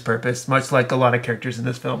served its purpose, much like a lot of characters in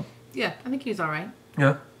this film. Yeah, I think he was all right.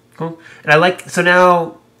 Yeah, cool. And so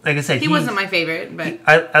now, like I said, he wasn't my favorite, but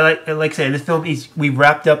I like I said, in this film, we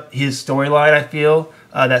wrapped up his storyline. I feel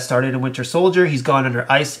that started in Winter Soldier. He's gone under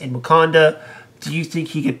ice in Wakanda. Do you think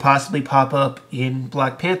he could possibly pop up in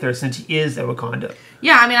Black Panther since he is at Wakanda?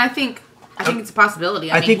 Yeah, I mean, I think it's a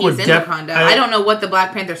possibility. I mean, he's in Wakanda. I don't know what the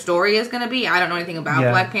Black Panther story is going to be. I don't know anything about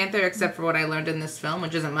Black Panther except for what I learned in this film,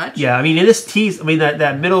 which isn't much. Yeah, I mean, in this tease,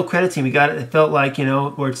 that middle credit scene, it felt like,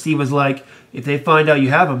 where Steve was like, if they find out you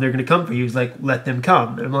have them, they're going to come for you. He's like, let them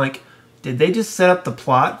come. And I'm like, did they just set up the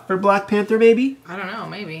plot for Black Panther, maybe? I don't know,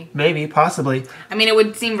 maybe. Maybe, possibly. I mean, it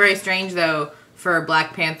would seem very strange, though, for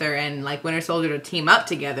Black Panther and Winter Soldier to team up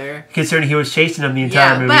together. Considering he was chasing him the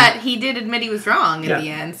entire movie. Yeah, but he did admit he was wrong in the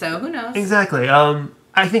end, so who knows? Exactly.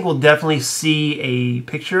 I think we'll definitely see a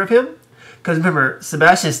picture of him. Because remember,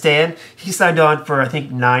 Sebastian Stan, he signed on for, I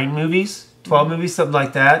think, 9 movies, 12 movies, something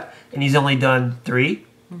like that. And he's only done 3.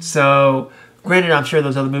 So, granted, I'm sure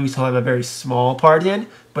those other movies he'll have a very small part in.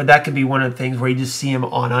 But that could be one of the things where you just see him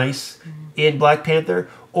on ice in Black Panther.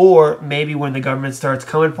 Or maybe when the government starts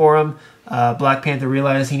coming for him, Black Panther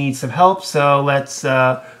realizes he needs some help, so let's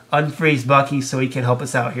unfreeze Bucky so he can help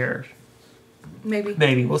us out here.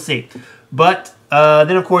 Maybe, we'll see. But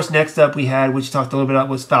then, of course, next up we had, which we talked a little bit about,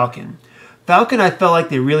 was Falcon. Falcon, I felt like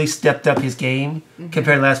they really stepped up his game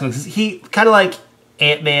compared to last week. He, kind of like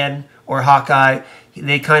Ant-Man or Hawkeye,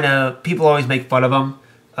 people always make fun of him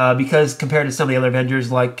because compared to some of the other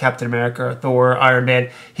Avengers like Captain America, Thor, Iron Man,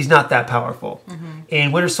 he's not that powerful.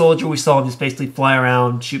 In Winter Soldier, we saw him just basically fly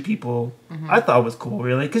around, shoot people. I thought it was cool,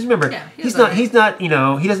 really, because remember, he's not, you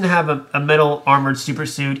know, he doesn't have a metal armored super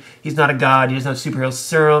suit. He's not a god. He doesn't have superhero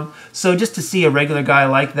serum. So just to see a regular guy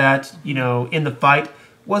like that, you know, in the fight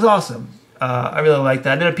was awesome. I really like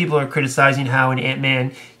that. And then people are criticizing how in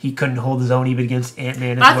Ant-Man he couldn't hold his own even against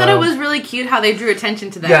Ant-Man as well. I thought it was really cute how they drew attention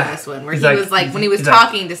to that in this one, where he was like, when he was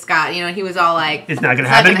talking to Scott, you know, he was all like, it's not going to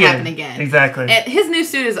happen again. Exactly. And his new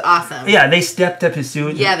suit is awesome. Yeah, they stepped up his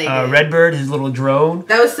suit. Yeah, they did. Redbird, his little drone.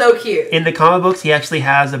 That was so cute. In the comic books, he actually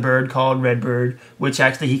has a bird called Redbird, which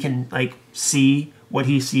actually he can, like, see what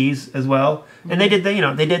he sees as well. And they did the, you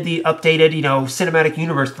know, they did the updated, you know, cinematic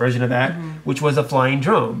universe version of that, which was a flying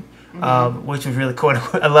drone. Which was really cool.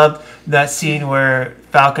 I loved that scene where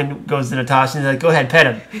Falcon goes to Natasha and he's like, go ahead, pet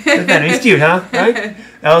him. Pet him. He's cute, huh? Right?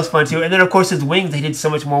 That was fun too. And then of course his wings, they did so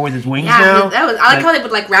much more with his wings now. That was, I like how they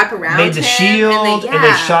would like wrap around made the shield and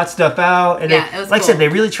they shot stuff out. And it like was cool. I said, they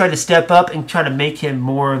really tried to step up and try to make him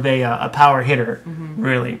more of a power hitter,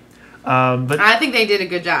 really. But I think they did a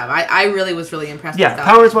good job. I really was really impressed with that.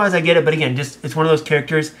 Powers wise I get it, but again, just it's one of those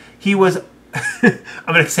characters. He was I'm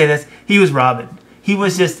gonna say this, he was Robin. He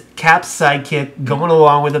was just Cap's sidekick, going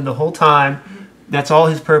along with him the whole time. That's all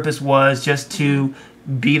his purpose was, just to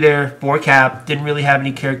be there for Cap. Didn't really have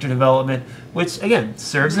any character development, which, again,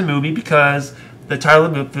 serves the movie because the title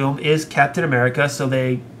of the film is Captain America, so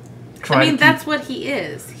they try to that's what he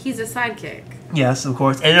is. He's a sidekick. Yes, of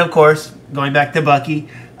course. And, of course, going back to Bucky,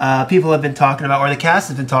 people have been talking about, or the cast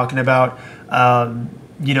has been talking about,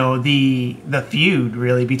 you know, the feud,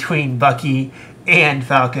 really, between Bucky and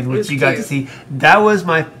Falcon, which you got to see. That was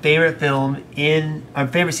my favorite film our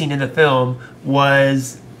favorite scene in the film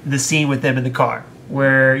was the scene with them in the car,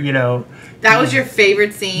 where, you know, that was your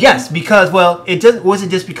favorite scene. Yes, because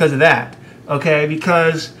wasn't just because of that, okay?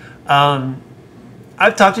 Because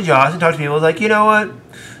I've talked to Josh and talked to people like, you know what,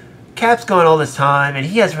 Cap's gone all this time and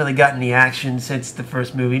he hasn't really gotten any action since the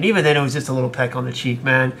first movie, and even then it was just a little peck on the cheek,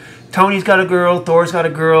 man. Tony's got a girl, Thor's got a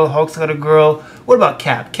girl, Hulk's got a girl. What about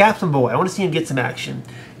Cap? Cap's a boy. I want to see him get some action.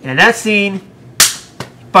 And in that scene,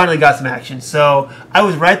 finally got some action. So I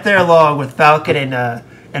was right there along with Falcon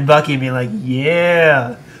and Bucky being like,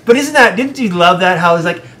 yeah. But didn't you love that? How it's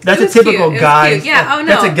like, that's a typical guy. Yeah, oh no.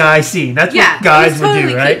 That's a guy scene. That's what guys would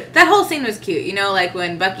do, right? Cute. That whole scene was cute. You know, like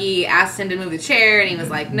when Bucky asked him to move the chair and he was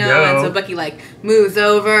like, no. And so Bucky like moves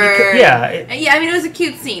over. Yeah. I mean, it was a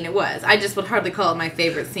cute scene. It was. I just would hardly call it my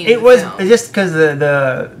favorite scene. It was just because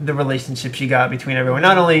the relationship she got between everyone,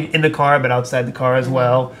 not only in the car, but outside the car as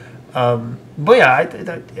well. But yeah,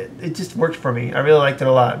 it just worked for me. I really liked it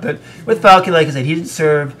a lot. But with Falcon, like I said, he didn't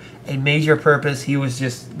serve a major purpose. He was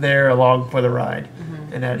just there along for the ride.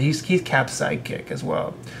 And that he's Cap's sidekick as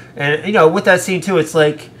well. And, you know, with that scene, too, it's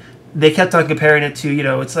like they kept on comparing it to, you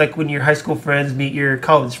know, it's like when your high school friends meet your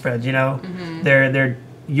college friends, you know.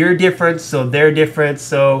 You're different, so they're different,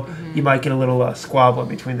 so you might get a little squabble in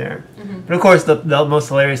between there. But, of course, the most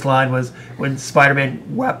hilarious line was when Spider-Man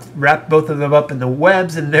wrapped both of them up in the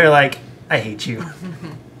webs, and they're like, I hate you.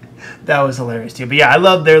 That was hilarious, too. But, yeah, I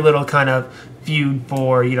love their little kind of feud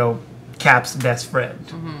for, you know, Cap's best friend.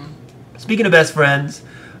 Speaking of best friends,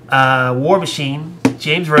 War Machine,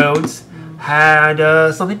 James Rhodes,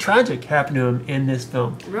 had something tragic happen to him in this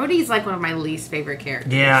film. Rhodey's like one of my least favorite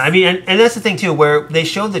characters. Yeah, I mean, and that's the thing, too, where they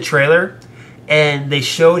showed the trailer, and they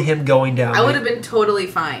showed him going down. I would have been totally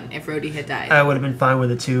fine if Rhodey had died. I would have been fine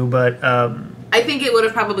with it, too, but I think it would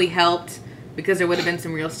have probably helped because there would have been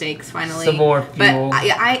some real stakes finally. Some more fuel. But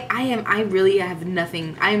I really have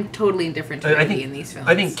nothing. I am totally indifferent to Rhodey in these films.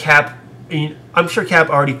 I think Cap... I'm sure Cap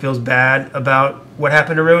already feels bad about what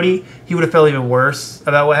happened to Rhodey. He would have felt even worse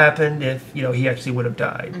about what happened if, you know, he actually would have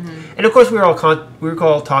died. And of course, we were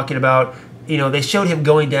all talking about, you know, they showed him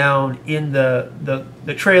going down in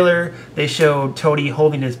the trailer. They showed Tony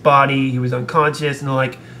holding his body. He was unconscious, and they're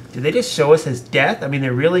like, did they just show us his death? I mean,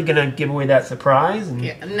 they're really gonna give away that surprise? And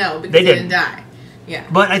no, because he didn't die. Yeah.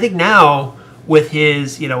 But I think now with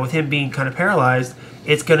with him being kind of paralyzed,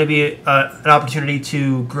 it's going to be an opportunity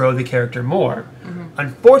to grow the character more.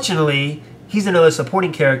 Unfortunately, he's another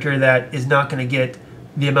supporting character that is not going to get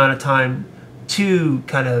the amount of time to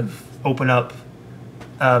kind of open up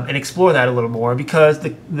and explore that a little more, because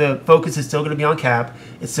the focus is still going to be on Cap.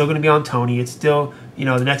 It's still going to be on Tony. It's still, you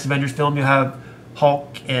know, the next Avengers film, you'll have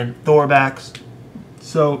Hulk and Thor backs.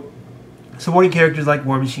 So supporting characters like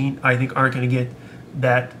War Machine, I think, aren't going to get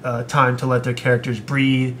that time to let their characters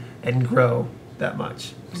breathe and grow that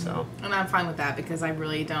much. So, and I'm fine with that because I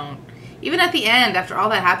really don't. Even at the end, after all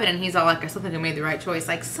that happened, and he's all like, I still think I made the right choice.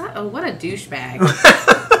 Like, what a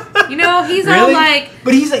douchebag. You know, he's really? All like,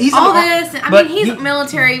 but he's all this. I mean, he's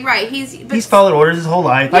military, right? He's followed orders his whole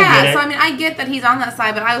life. Yeah, I get it. So I mean, I get that he's on that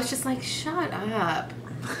side, but I was just like, shut up.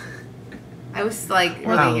 I was like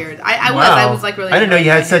really weird. I was like really. I didn't know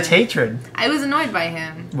you had such hatred. I was annoyed by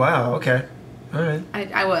him. Wow. Okay. All right.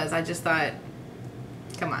 I was. I just thought,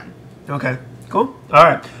 come on. Okay. Cool. All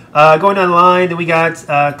right. Going down the line, then we got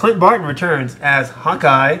Clint Barton returns as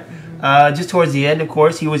Hawkeye. Just towards the end, of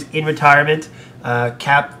course, he was in retirement.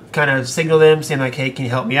 Cap kind of signaled him, saying like, "Hey, can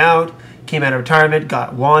you help me out?" Came out of retirement,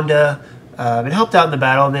 got Wanda, and helped out in the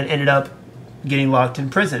battle, and then ended up getting locked in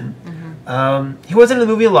prison. He wasn't in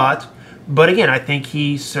the movie a lot, but again, I think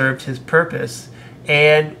he served his purpose.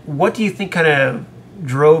 And what do you think kind of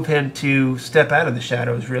drove him to step out of the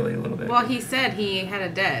shadows, really, a little bit? Well, he said he had a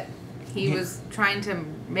debt. He was trying to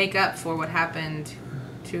make up for what happened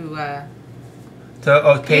to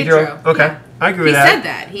Pedro? Okay. Yeah. I agree with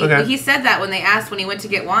that. He said that. He said that when he went to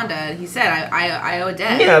get Wanda. He said, I owe a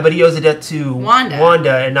debt. Yeah, but he owes a debt to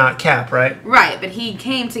Wanda and not Cap, right? Right, but he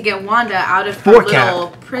came to get Wanda out of her little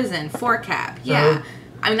prison for Cap. Yeah.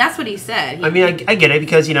 I mean, that's what he said. I get it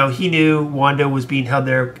because, you know, he knew Wanda was being held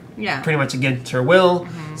there pretty much against her will.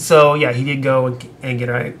 So, yeah, he did go and get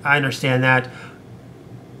her. I understand that.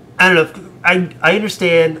 I don't know. I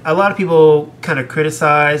understand a lot of people kind of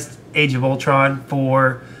criticized Age of Ultron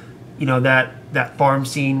for, you know, that farm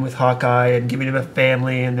scene with Hawkeye and giving him a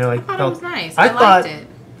family, and they're like, I thought it was nice. I liked it.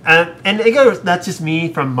 And again, that's just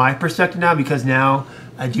me from my perspective now, because now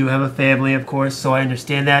I do have a family, of course, so I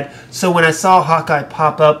understand that. So when I saw Hawkeye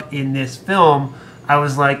pop up in this film, I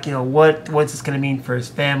was like, you know, what's this going to mean for his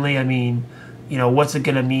family? I mean, you know, what's it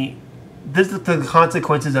going to mean? This is the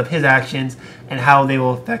consequences of his actions and how they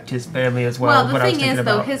will affect his family as well. Well, the thing is,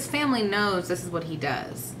 though, his family knows this is what he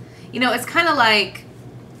does. You know, it's kind of like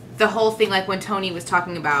the whole thing, like when Tony was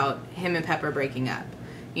talking about him and Pepper breaking up,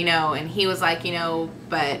 you know, and he was like, you know,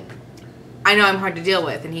 but I know I'm hard to deal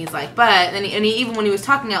with. And he's like, but, and he even when he was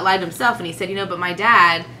talking out loud to himself, and he said, you know, but my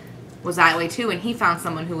dad was that way too, and he found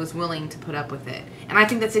someone who was willing to put up with it. And I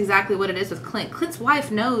think that's exactly what it is with Clint. Clint's wife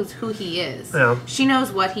knows who he is. Yeah. She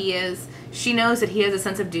knows what he is. She knows that he has a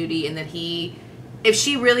sense of duty, and that if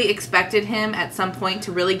she really expected him at some point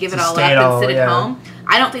to really give it all up and sit at home,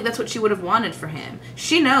 I don't think that's what she would have wanted for him.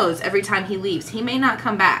 She knows every time he leaves, he may not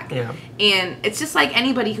come back. Yeah. And it's just like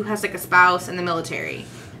anybody who has like a spouse in the military.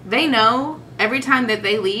 They know every time that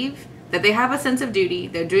they leave that they have a sense of duty.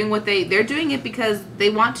 They're doing they're doing it because they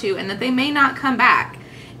want to, and that they may not come back.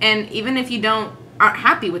 And even if you aren't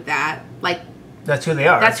happy with that, like, that's who they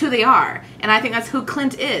are. That's who they are. And I think that's who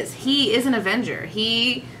Clint is. He is an Avenger.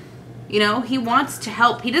 He, you know, he wants to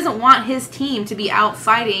help. He doesn't want his team to be out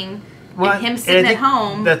fighting and him sitting at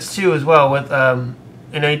home. That's true as well with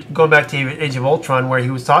and going back to Age of Ultron, where he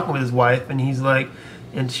was talking with his wife, and he's like,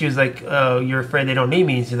 and she was like, "Oh, you're afraid they don't need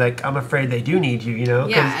me." And she's like, "I'm afraid they do need you." You know?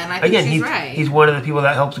 Yeah, and I think she's right. He's one of the people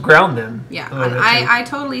that helps ground them. Yeah, I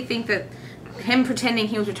totally think that him pretending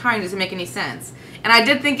he was retiring doesn't make any sense. And I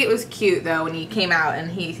did think it was cute, though, when he came out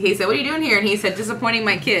and he said, "What are you doing here?" And he said, "Disappointing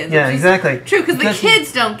my kids." Yeah, exactly. True, because the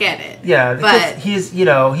kids don't get it. Yeah, but he's, you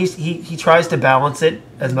know, he tries to balance it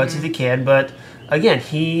as much as he can, but again,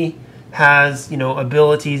 he has, you know,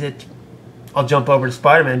 abilities that. I'll jump over to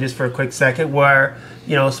Spider-Man just for a quick second, where,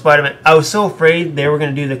 you know, Spider-Man, I was so afraid they were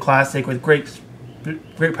going to do the classic with great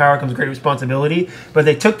power comes great responsibility, but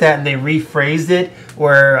they took that and they rephrased it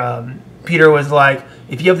where Peter was like,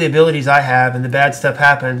 if you have the abilities I have and the bad stuff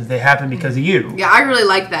happens, they happen because of you. Yeah, I really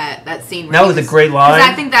like that scene. That was a great line. Because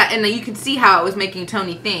I think that, and you could see how it was making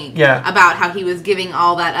Tony think about how he was giving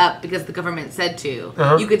all that up because the government said to.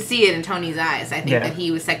 You could see it in Tony's eyes. I think that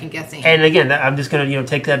he was second guessing. And again, I'm just going to, you know,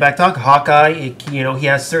 take that back talk. Hawkeye, you know, he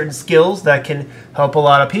has certain skills that can help a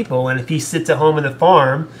lot of people, and if he sits at home in the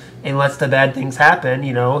farm and lets the bad things happen,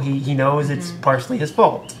 you know, he knows it's partially his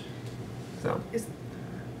fault. So.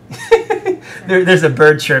 There's a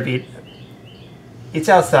bird chirping. It's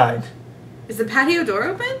outside. Is the patio door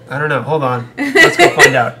open? I don't know. Hold on. Let's go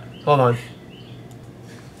find out. Hold on.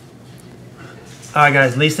 Alright,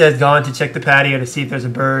 guys. Lisa has gone to check the patio to see if there's a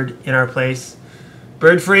bird in our place.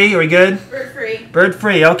 Bird free? Are we good? Bird free. Bird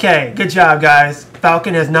free. Okay. Good job, guys.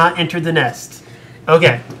 Falcon has not entered the nest.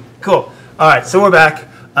 Okay. Cool. Alright, so we're back.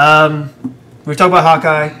 We were talking about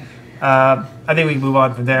Hawkeye. I think we can move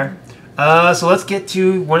on from there. So let's get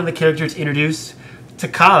to one of the characters introduced,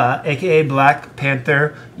 T'Challa, aka Black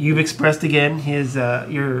Panther. You've expressed again his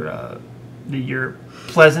your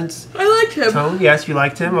pleasant I liked him. tone. Yes, you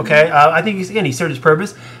liked him. Okay, I think he served his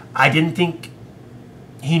purpose. I didn't think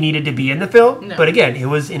he needed to be in the film. No. But again, it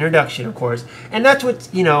was introduction, of course. And that's what,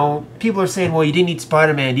 people are saying, well, you didn't need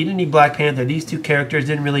Spider-Man, you didn't need Black Panther. These two characters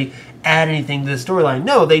didn't really add anything to the storyline.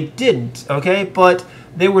 No, they didn't, okay? But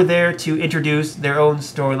they were there to introduce their own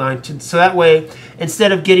storyline. So that way,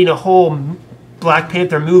 instead of getting a whole Black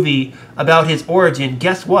Panther movie about his origin,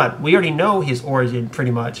 guess what? We already know his origin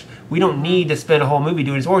pretty much. We don't need to spend a whole movie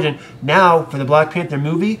doing his origin. Now, for the Black Panther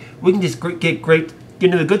movie, we can just get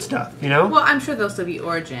into the good stuff, Well, I'm sure there'll still be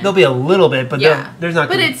origin. There'll be a little bit, but there's not.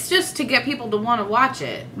 But it's just to get people to want to watch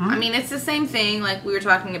it. Mm-hmm. I mean, it's the same thing like we were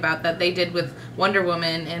talking about that they did with Wonder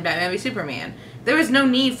Woman and Batman v Superman. There was no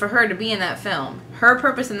need for her to be in that film. Her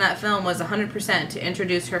purpose in that film was 100% to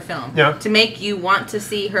introduce her film, to make you want to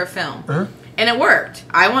see her film. And it worked.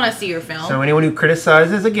 I want to see her film. So anyone who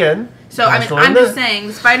criticizes again. So I'm just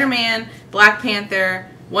saying, Spider-Man, Black Panther,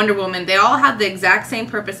 Wonder Woman, they all had the exact same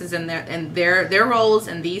purposes in there, and their roles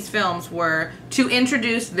in these films were to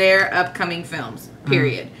introduce their upcoming films.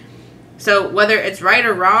 Period. So whether it's right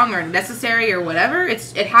or wrong or necessary or whatever,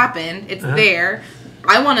 it happened. It's there.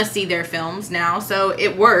 I want to see their films now, so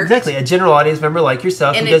it worked. Exactly. A general audience member like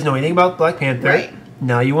yourself who doesn't know anything about Black Panther. Right.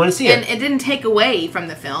 Now you want to see it. And it didn't take away from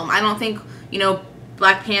the film. I don't think,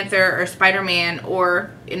 Black Panther or Spider-Man or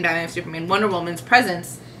in Batman v Superman, Wonder Woman's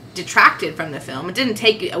presence detracted from the film. It didn't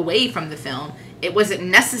take it away from the film. It wasn't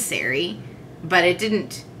necessary, but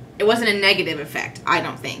it wasn't a negative effect, I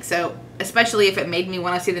don't think. So, especially if it made me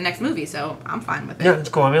want to see the next movie, so I'm fine with it. Yeah, it's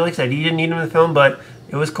cool. I mean, like I said, you didn't need him in the film, but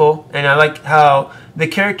it was cool. And I like how the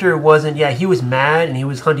character wasn't, he was mad and he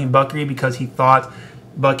was hunting Bucky because he thought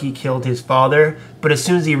Bucky killed his father, but as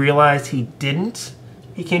soon as he realized he didn't,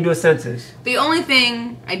 he came to his senses. The only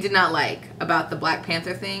thing I did not like about the Black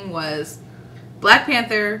Panther thing was Black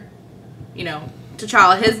Panther,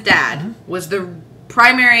 T'Challa, his dad, was the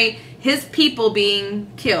primary, his people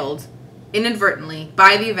being killed inadvertently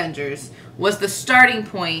by the Avengers was the starting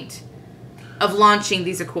point of launching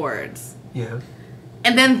these accords. Yeah.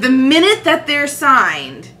 And then the minute that they're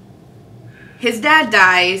signed, his dad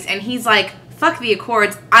dies and he's like, fuck the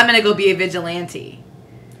accords, I'm going to go be a vigilante.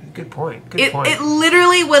 Good point. Good point. It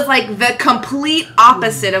literally was like the complete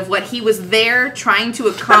opposite of what he was there trying to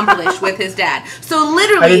accomplish with his dad. So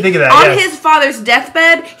literally, I didn't think of that, his father's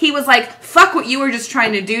deathbed, he was like, fuck what you were just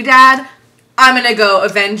trying to do, Dad. I'm going to go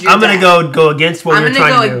avenge your dad. I'm going to go against what you're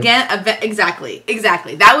trying to do.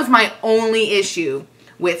 Exactly. That was my only issue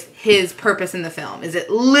with his purpose in the film, is it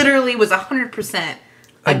literally was 100%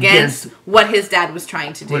 against what his dad was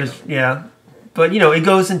trying to do. But, it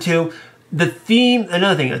goes into... The theme,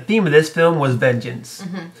 another thing, a theme of this film was vengeance.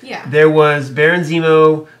 Mm-hmm. Yeah. There was Baron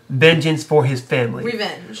Zemo, vengeance for his family.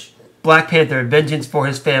 Revenge. Black Panther, vengeance for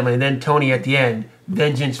his family. And then Tony at the end,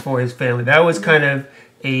 vengeance for his family. That was kind of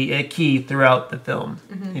a key throughout the film.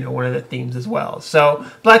 Mm-hmm. One of the themes as well. So,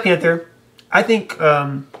 Black Panther, I think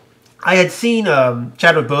I had seen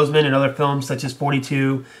Chadwick Boseman in other films such as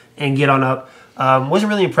 42 and Get On Up. Wasn't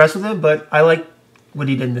really impressed with him, but I like what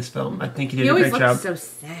he did in this film. I think he did a great job. He always looked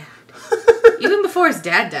so sad. Even before his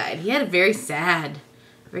dad died, he had a very sad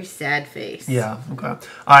face. Yeah, okay. All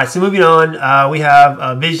right, so moving on, we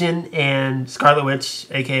have Vision and Scarlet Witch,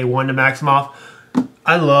 a.k.a. Wanda Maximoff.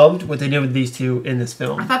 I loved what they did with these two in this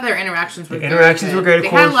film. I thought their interactions were great, of course. They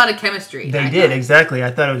had a lot of chemistry. They did, exactly.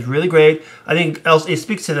 I thought it was really great. I think it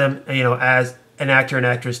speaks to them, as an actor and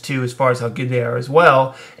actress, too, as far as how good they are as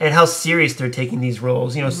well, and how serious they're taking these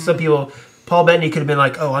roles. Some people... Paul Bettany could have been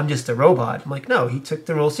like, oh, I'm just a robot. I'm like, no, he took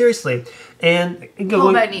the role seriously. And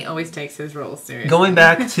Paul Bettany always takes his roles seriously. Going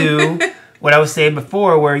back to what I was saying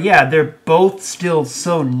before, where, they're both still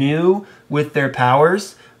so new with their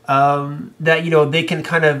powers that, they can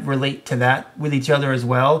kind of relate to that with each other as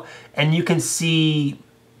well. And you can see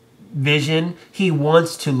Vision, he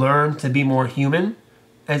wants to learn to be more human,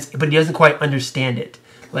 but he doesn't quite understand it.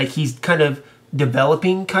 Like, he's kind of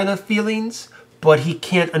developing kind of feelings, but he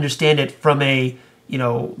can't understand it from a,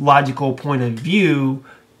 logical point of view.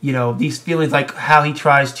 These feelings, like how he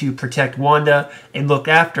tries to protect Wanda and look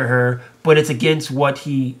after her, but it's against what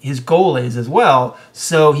his goal is as well.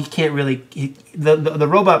 So he can't really, the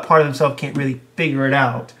robot part of himself can't really figure it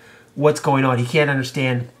out, what's going on. He can't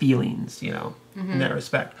understand feelings, in that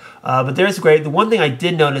respect. But there's great. The one thing I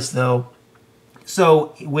did notice, though,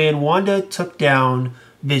 so when Wanda took down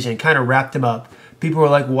Vision, kind of wrapped him up, people were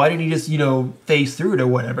like, why didn't he just, phase through it or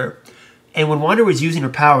whatever? And when Wanda was using her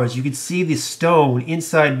powers, you could see the stone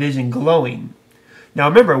inside Vision glowing. Now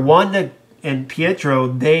remember, Wanda and Pietro,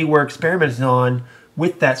 they were experimented on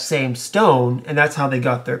with that same stone, and that's how they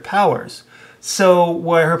got their powers. So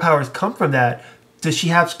where her powers come from that, does she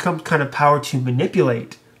have some kind of power to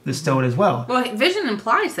manipulate the stone as well? Well, Vision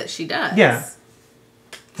implies that she does. Yeah.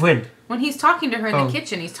 When he's talking to her in the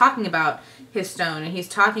kitchen, he's talking about his stone, and he's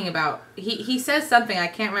talking about he says something I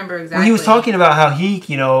can't remember exactly. Well, he was talking about how he,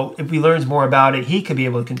 if he learns more about it, he could be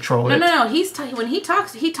able to control it. No. When he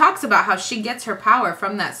talks about how she gets her power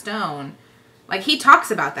from that stone. Like he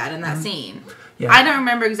talks about that in that scene. Yeah. I don't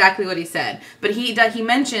remember exactly what he said, but he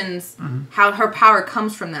mentions how her power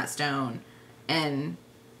comes from that stone, and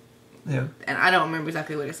I don't remember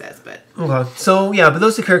exactly what it says, but okay. So but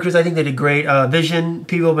those two characters, I think they did great. Vision,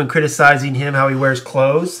 people have been criticizing him how he wears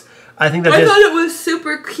clothes. I think that I thought it was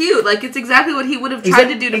super cute. Like it's exactly what he would have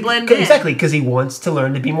tried to do to blend in. Exactly, because he wants to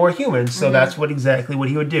learn to be more human. So that's exactly what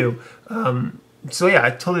he would do. So I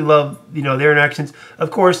totally love their interactions. Of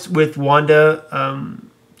course, with Wanda,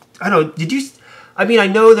 I don't know. Did you? I mean, I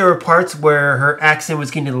know there were parts where her accent was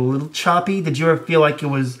getting a little choppy. Did you ever feel like it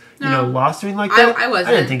was lost or anything like that? I wasn't.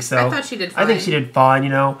 I didn't think so. I thought she did fine. I think she did fine.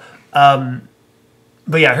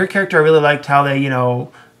 But her character, I really liked how they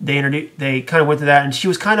they kind of went to that, and she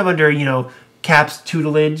was kind of under Cap's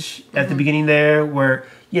tutelage at the beginning there, where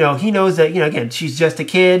he knows that again, she's just a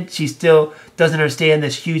kid. She still doesn't understand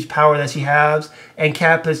this huge power that she has, and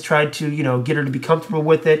Cap has tried to get her to be comfortable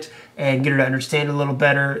with it and get her to understand it a little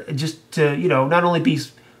better, just to not only be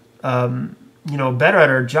better at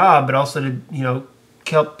her job, but also to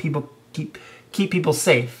help people keep people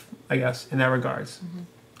safe, I guess, in that regards.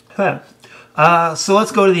 So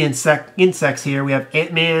let's go to the insects here. We have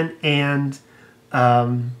Ant-Man and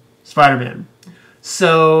Spider-Man.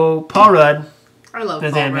 So Paul Rudd. I love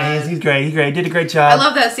Paul Rudd. He's great. He did a great job. I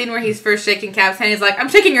love that scene where he's first shaking Cap's hand. He's like, "I'm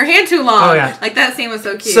shaking your hand too long." Oh yeah, like that scene was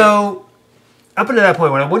so cute. So up until that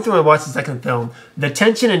point, when I went through and watched the second film, the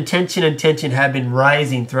tension had been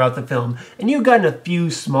rising throughout the film, and you've gotten a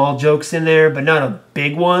few small jokes in there, but not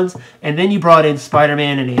big ones. And then you brought in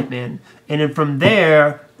Spider-Man and Ant-Man, and then from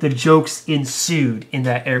there, the jokes ensued in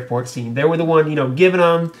that airport scene. They were the one giving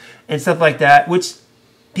them and stuff like that, which.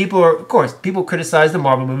 People criticize the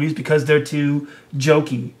Marvel movies because they're too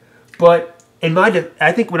jokey. But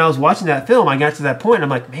I think when I was watching that film, I got to that point, and I'm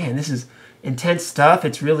like, man, this is intense stuff.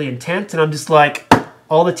 It's really intense. And I'm just like,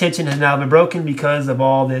 all the tension has now been broken because of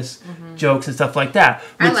all this jokes and stuff like that.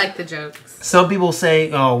 I like the jokes. Some people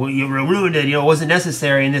say, oh, well, you ruined it. It wasn't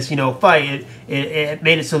necessary in this, fight. It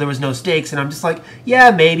made it so there was no stakes. And I'm just like,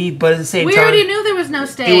 yeah, maybe. But at the same time. We already knew there was no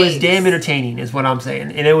stakes. It was damn entertaining is what I'm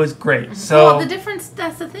saying. And it was great. So well, the difference,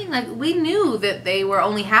 that's the thing. Like, we knew that they were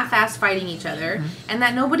only half-assed fighting each other. And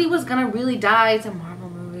that nobody was going to really die. It's a Marvel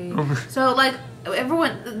movie. So, like,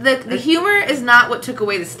 everyone, the humor is not what took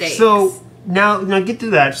away the stakes. So now get through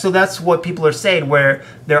that. So that's what people are saying, where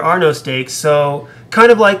there are no stakes. So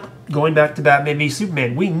kind of like going back to Batman v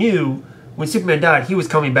Superman, we knew when Superman died, he was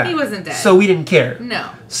coming back. He wasn't dead. So we didn't care. No.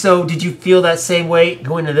 So did you feel that same way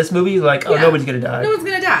going into this movie? Like, oh, nobody's going to die. No one's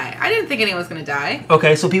going to die. I didn't think anyone was going to die.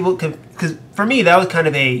 Okay, so people can, because for me, that was kind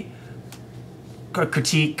of a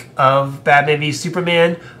critique of Batman v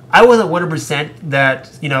Superman. I wasn't 100%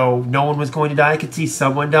 that, no one was going to die. I could see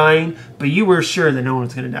someone dying, but you were sure that no one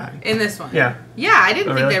was going to die. In this one? Yeah. Yeah, I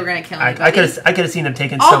didn't think they were going to kill anybody. I could have seen them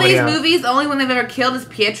taking somebody out. All these movies, the only one they've ever killed is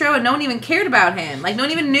Pietro, and no one even cared about him. Like, no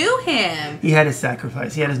one even knew him. He had his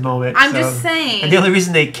sacrifice. He had his moment. I'm just saying. And the only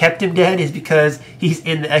reason they kept him dead is because he's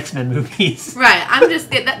in the X-Men movies. Right.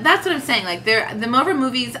 That's what I'm saying. Like, the Marvel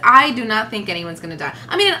movies, I do not think anyone's going to die.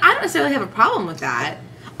 I mean, I don't necessarily have a problem with that.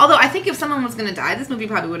 Although I think if someone was going to die, this movie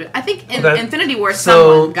probably would have. I think in Infinity War,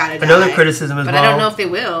 someone got to die. Another criticism as well. But I don't know if they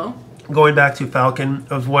will. Going back to Falcon,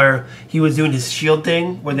 of where he was doing his shield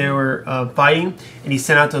thing, where they were fighting, and he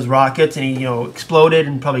sent out those rockets, and he exploded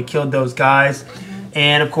and probably killed those guys.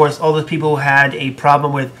 And of course, all those people who had a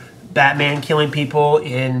problem with Batman killing people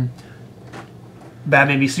in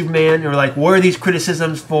Batman v Superman, they were like, "Where are these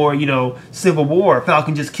criticisms for Civil War?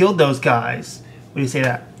 Falcon just killed those guys." What do you say to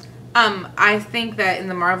that? I think that in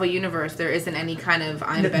the Marvel universe there isn't any kind of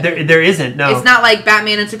I'm better. There isn't. No, it's not like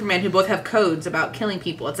Batman and Superman who both have codes about killing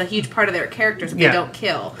people. It's a huge part of their characters that they don't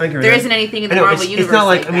kill. I agree there isn't anything in the Marvel universe. It's not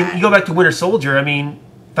like that. I mean, you go back to Winter Soldier. I mean,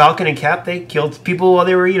 Falcon and Cap, they killed people while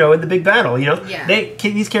they were in the big battle. Yeah.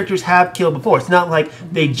 These characters have killed before. It's not like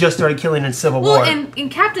they just started killing in Civil War. Well, and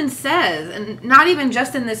Captain says, and not even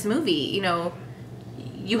just in this movie.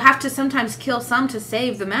 You have to sometimes kill some to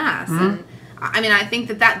save the mass. And I mean, I think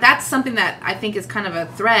that's something that I think is kind of a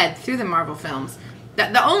thread through the Marvel films.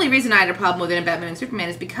 The only reason I had a problem with it in Batman and Superman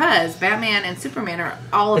is because Batman and Superman are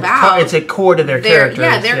all about... It's a core to their characters.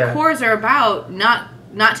 Yeah, their cores are about not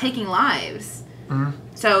taking lives.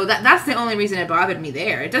 So that's the only reason it bothered me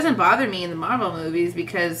there. It doesn't bother me in the Marvel movies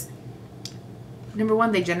because number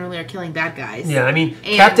one, they generally are killing bad guys. Yeah, I mean,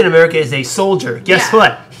 Captain America is a soldier. Guess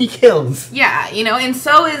what? He kills. Yeah, you know, and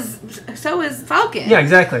so is Falcon. Yeah,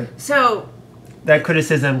 exactly. So that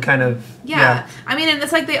criticism kind of... Yeah. I mean, and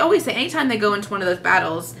it's like they always say, anytime they go into one of those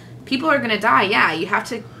battles, people are going to die. Yeah, you have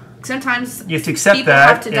to... Sometimes you have to accept people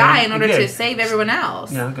have to die in order to save everyone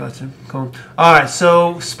else. Yeah, gotcha. Cool. All right,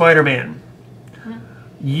 so Spider-Man.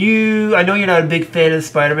 I know you're not a big fan of the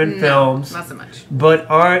Spider-Man films. Not so much. But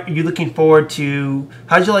are you looking forward to...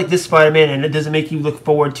 How'd you like this Spider-Man, and does it make you look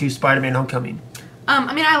forward to Spider-Man Homecoming?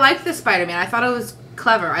 I mean, I liked the Spider-Man. I thought it was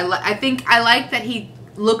clever. I think I like that he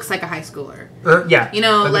looks like a high schooler. Yeah. You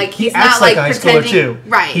know, like he he's acts not like a high schooler too.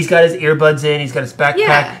 Right. He's got his earbuds in. He's got his backpack.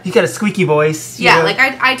 Yeah. He's got a squeaky voice. Yeah, you know?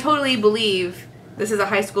 Like I totally believe this is a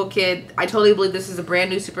high school kid. I totally believe this is a brand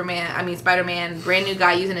new Spider-Man, brand new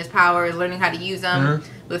guy using his powers, learning how to use them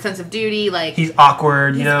with a sense of duty. Like he's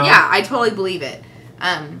awkward, you know. Yeah, I totally believe it.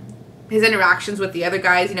 His interactions with the other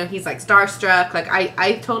guys, you know, he's like starstruck. Like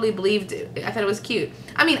I totally believed it. I thought it was cute.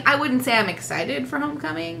 I mean, I wouldn't say I'm excited for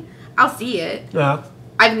Homecoming. I'll see it. Yeah.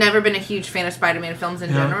 I've never been a huge fan of Spider-Man films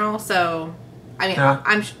in general, so I mean,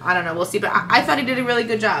 I don't know. We'll see, but I thought he did a really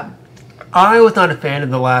good job. I was not a fan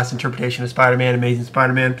of the last interpretation of Spider-Man, Amazing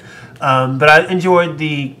Spider-Man, but I enjoyed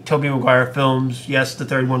the Tobey Maguire films. Yes, the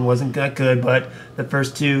third one wasn't that good, but the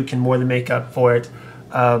first two can more than make up for it.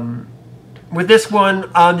 With this one,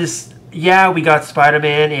 we got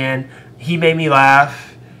Spider-Man, and he made me laugh.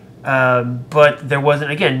 But there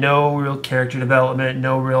wasn't, again, no real character development,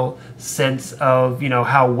 no real sense of, you know,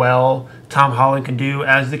 how well Tom Holland can do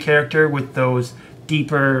as the character with those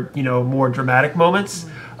deeper, you know, more dramatic moments.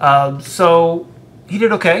 So he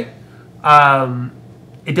did okay.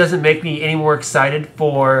 It doesn't make me any more excited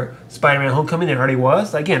for Spider-Man Homecoming than it already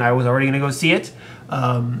was. Again, I was already going to go see it.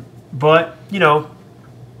 But, you know,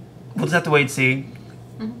 we'll just have to wait and see.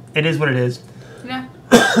 It is what it is. Yeah.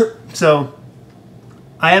 So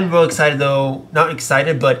I am real excited, though. Not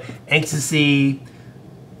excited, but anxious to see,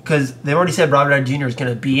 because they've already said Robert Downey Jr. is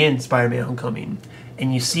going to be in Spider-Man Homecoming,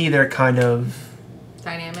 and you see their kind of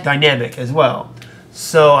dynamic as well.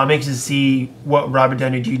 So I'm anxious to see what Robert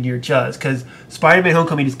Downey Jr. does, because Spider-Man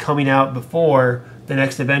Homecoming is coming out before the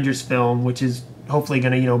next Avengers film, which is hopefully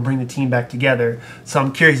going to, you know, bring the team back together. So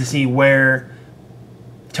I'm curious to see where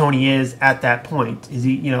Tony is at that point. Is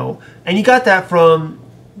he, you know, and you got that from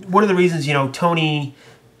one of the reasons, you know, Tony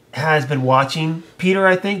has been watching Peter,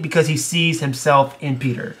 I think, because he sees himself in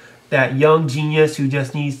Peter, that young genius who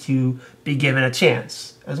just needs to be given a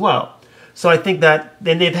chance as well. So I think that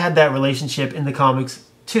then they've had that relationship in the comics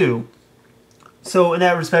too. So in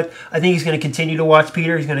that respect, I think he's going to continue to watch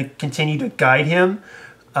Peter. He's going to continue to guide him,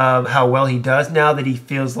 how well he does now that he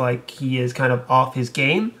feels like he is kind of off his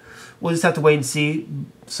game. We'll just have to wait and see.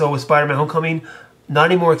 So with Spider-Man Homecoming,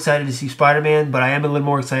 not any more excited to see Spider-Man, but I am a little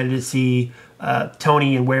more excited to see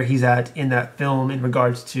Tony and where he's at in that film in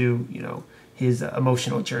regards to, you know, his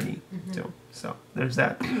emotional journey. So there's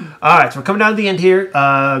that. All right, so we're coming down to the end here.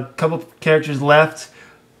 A couple of characters left.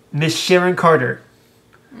 Miss Sharon Carter.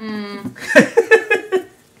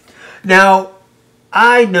 Now,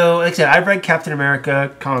 I know, like I said, I've read Captain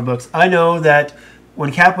America comic books. I know that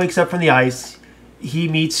when Cap wakes up from the ice, he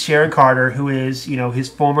meets Sharon Carter, who is, you know, his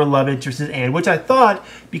former love interest, his aunt, which I thought,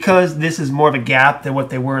 because this is more of a gap than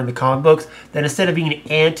what they were in the comic books, that instead of being an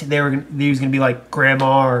aunt, he was going to be like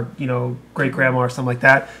grandma or, you know, great-grandma or something like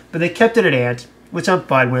that. But they kept it at aunt, which I'm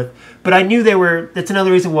fine with. But I knew that's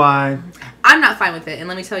another reason why. I'm not fine with it, and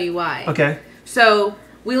let me tell you why. Okay. So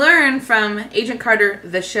we learn from Agent Carter,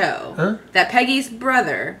 the show, that Peggy's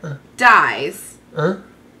brother dies.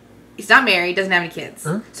 He's not married, doesn't have any kids.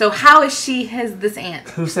 So how is she this aunt?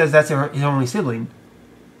 Who says that's his only sibling?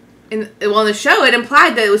 In the show, it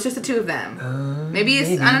implied that it was just the two of them. Maybe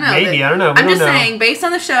I don't know. Maybe, I don't know. I'm just saying, based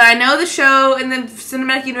on the show, I know the show and the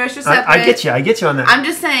cinematic universe are separate. I get you on that. I'm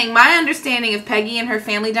just saying, my understanding of Peggy and her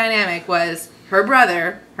family dynamic was her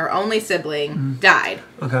brother, her only sibling, died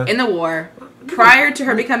in the war. Prior to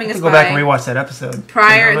her becoming a spy. Go back and rewatch that episode.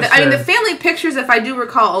 The family pictures, if I do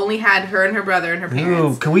recall, only had her and her brother and her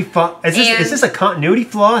parents. Ooh, can we is this a continuity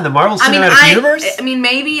flaw in the Marvel Cinematic Universe? I mean,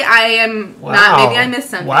 maybe I am not. Maybe I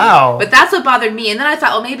missed something. Wow. But that's what bothered me. And then I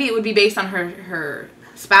thought, well, maybe it would be based on her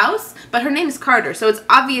spouse. But her name is Carter, so it's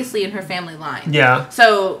obviously in her family line. Yeah.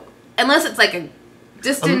 So unless it's like a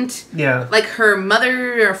distant, like her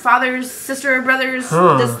mother or father's sister or brother's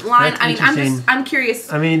this line. I mean, I'm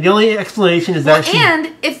curious. I mean, the only explanation is that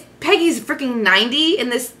and if Peggy's freaking 90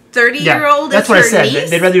 and this 30-year-old that's is what her I said. niece,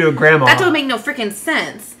 they'd rather do a grandma. That would make no freaking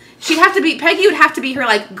sense. She'd have to be Peggy would have to be her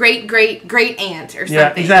like great aunt or something.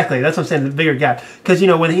 Yeah, exactly. That's what I'm saying. The bigger gap, because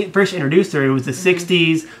when he first introduced her, it was the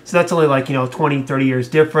 '60s, so that's only like 20, 30 years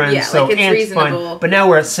difference. Yeah, so like it's reasonable. Fine. But now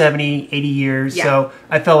we're at 70, 80 years. Yeah. So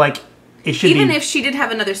I felt like it should even if she did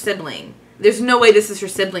have another sibling. There's no way this is her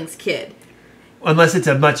sibling's kid. Unless it's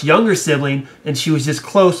a much younger sibling, and she was just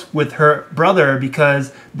close with her brother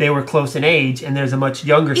because they were close in age, and there's a much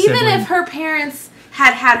younger sibling. Even if her parents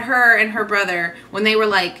had her and her brother when they were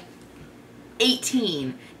like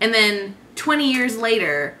 18, and then 20 years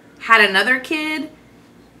later had another kid,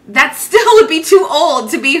 that still would be too old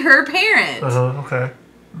to be her parent. Okay.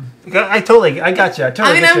 I got you.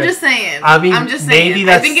 I'm just saying. Maybe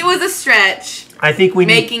I think it was a stretch. I think we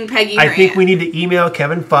making Peggy. I think we need to email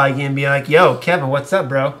Kevin Feige and be like, "Yo, Kevin, what's up,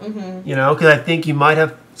 bro?" Mm-hmm. Because I think you might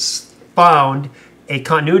have found a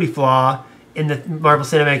continuity flaw in the Marvel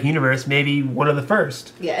Cinematic Universe, maybe one of the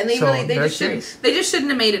first. Yeah, and they just shouldn't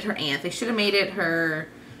have made it her aunt. They should have made it her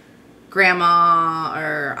grandma,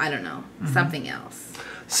 or I don't know, something else.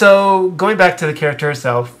 So going back to the character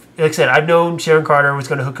herself, like I said, I've known Sharon Carter was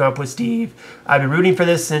going to hook up with Steve. I've been rooting for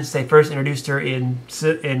this since they first introduced her in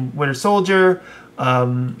Winter Soldier.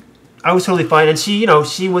 I was totally fine, and she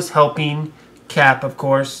was helping Cap, of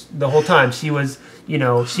course, the whole time. She was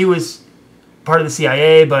part of the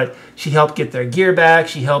CIA, but she helped get their gear back.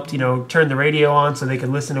 She helped, turn the radio on so they could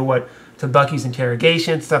listen to Bucky's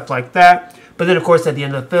interrogation, stuff like that. But then, of course, at the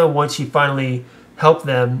end of the film, once she finally helped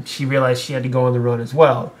them, she realized she had to go on the run as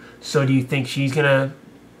well. So do you think she's going to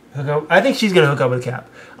hook up? I think she's going to hook up with Cap.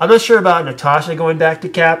 I'm not sure about Natasha going back to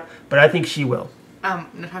Cap, but I think she will.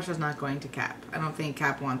 Natasha's not going to Cap. I don't think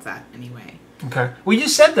Cap wants that anyway. Okay. Well, you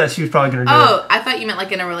said that she was probably going to do it. Oh, I thought you meant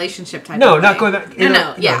like in a relationship type of No, way. not going back.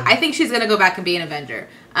 No. I think she's going to go back and be an Avenger.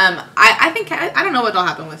 I don't know what'll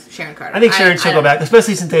happen with Sharon Carter. I think Sharon should go back,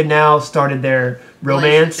 especially since they've now started their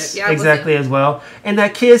romance as well. And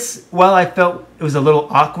that kiss, while I felt it was a little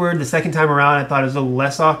awkward, the second time around I thought it was a little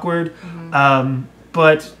less awkward. Mm-hmm.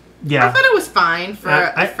 But yeah, I thought it was fine for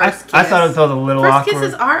a first kiss. I thought it felt a little awkward. First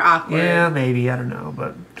kisses are awkward. Yeah, maybe, I don't know,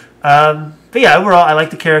 but yeah, overall I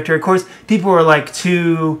like the character. Of course, people were like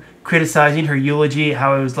too criticizing her eulogy,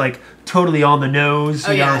 how it was like totally on the nose.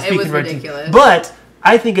 It was ridiculous. But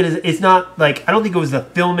I think it's not like, I don't think it was the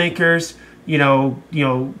filmmakers,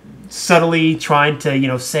 subtly trying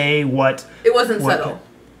to, say what... It wasn't subtle.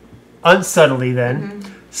 Unsubtly then,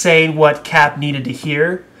 saying what Cap needed to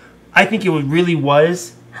hear. I think it really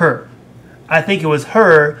was her. I think it was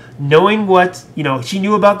her knowing what, she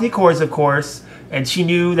knew about the Accords, of course, and she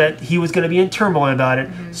knew that he was going to be in turmoil about it.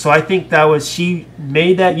 Mm-hmm. So I think she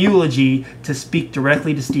made that eulogy to speak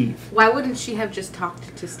directly to Steve. Why wouldn't she have just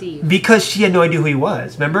talked to Steve? Because she had no idea who he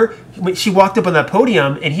was. Remember? When she walked up on that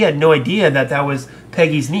podium and he had no idea that was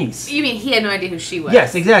Peggy's niece. You mean he had no idea who she was?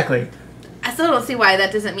 Yes, exactly. I still don't see why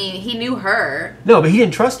that doesn't mean he knew her. No, but he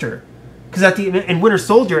didn't trust her. Because in Winter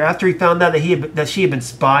Soldier, after he found out that she had been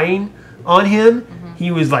spying on him, he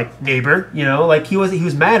was like, neighbor, he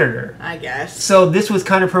was mad at her. I guess. So this was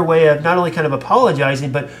kind of her way of not only kind of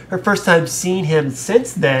apologizing, but her first time seeing him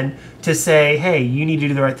since then to say, hey, you need to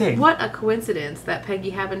do the right thing. What a coincidence that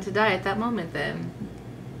Peggy happened to die at that moment then.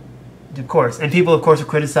 Of course. And people, of course, are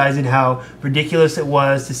criticizing how ridiculous it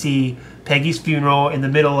was to see Peggy's funeral in the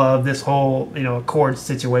middle of this whole, Accord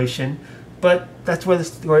situation. But that's where the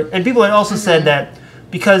story... And people had also said that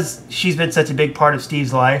because she's been such a big part of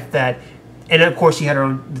Steve's life and of course she had her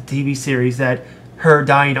own TV series, that her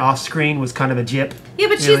dying off screen was kind of a jip. Yeah,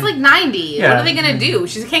 but she's like 90. Yeah. What are they going to do?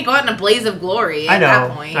 She can't go out in a blaze of glory at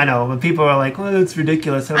that point. I know, but people are like, well, that's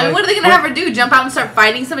ridiculous. What are they going to have her do? Jump out and start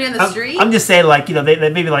fighting somebody on the street? I'm just saying,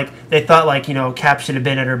 they thought Cap should have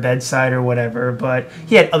been at her bedside or whatever, but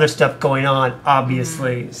he had other stuff going on,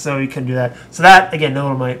 obviously, so he couldn't do that. So that, again,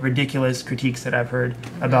 one of my ridiculous critiques that I've heard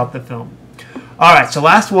about the film. All right, so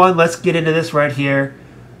last one. Let's get into this right here.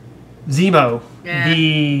 Zemo,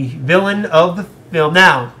 the villain of the film.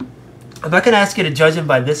 Now, I'm not going to ask you to judge him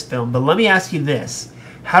by this film, but let me ask you this.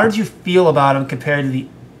 How did you feel about him compared to the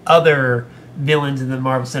other villains in the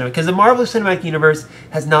Marvel Cinematic? Because the Marvel Cinematic Universe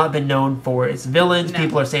has not been known for its villains. No.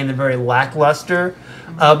 People are saying they're very lackluster.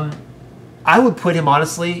 I would put him,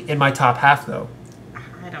 honestly, in my top half, though.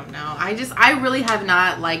 I don't know. I really have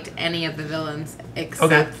not liked any of the villains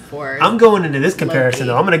except for I'm going into this comparison,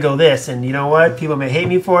 though. I'm going to go this, and you know what? People may hate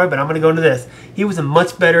me for it, but I'm going to go into this. He was a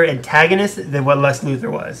much better antagonist than what Lex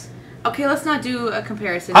Luthor was. Okay, let's not do a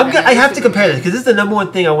comparison. I have to compare this because this is the number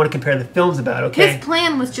one thing I want to compare the films about. Okay, his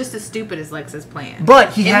plan was just as stupid as Lex's plan,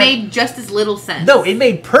 but it made just as little sense. No, it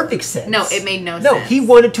made perfect sense. No, it made no sense. No, he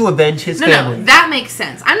wanted to avenge his family. No, that makes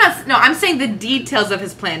sense. I'm saying the details of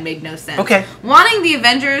his plan made no sense. Okay, wanting the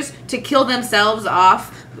Avengers to kill themselves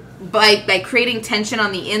off by creating tension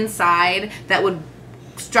on the inside that would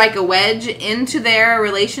strike a wedge into their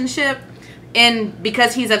relationship. And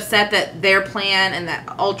because he's upset that their plan and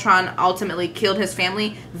that Ultron ultimately killed his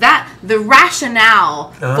family, that the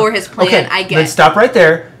rationale for his plan, I get. Then stop right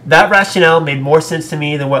there. That rationale made more sense to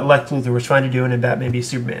me than what Lex Luthor was trying to do in Batman v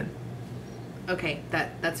Superman. Okay,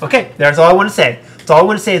 that's fine. Okay, that's all I want to say. That's all I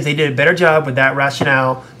want to say is they did a better job with that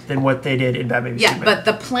rationale than what they did in Batman v Superman. Yeah, but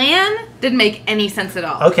the plan didn't make any sense at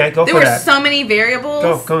all. Okay, go for that. There were so many variables.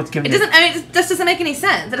 Go, give me it doesn't. I mean, it just doesn't make any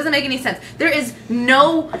sense. It doesn't make any sense. There was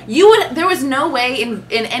no way in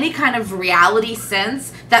any kind of reality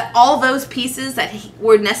sense that all those pieces that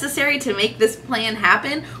were necessary to make this plan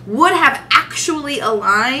happen would have actually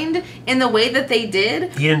aligned in the way that they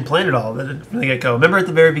did. He didn't plan it all from the get-go. Remember at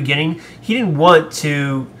the very beginning, he didn't want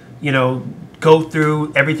to, go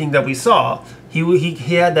through everything that we saw. He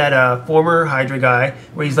had that former Hydra guy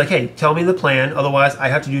where he's like, hey, tell me the plan, otherwise I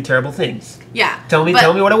have to do terrible things. Yeah. Tell me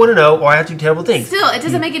what I want to know, or I have to do terrible things. Still, it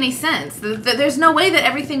doesn't make any sense. There's no way that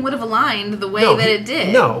everything would have aligned the way that it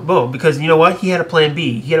did. No, because you know what? He had a plan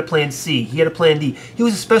B, he had a plan C, he had a plan D. He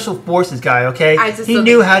was a special forces guy, okay? He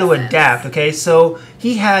knew how to adapt, okay? So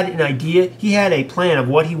he had an idea, he had a plan of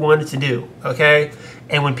what he wanted to do, okay?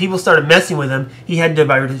 And when people started messing with him, he had to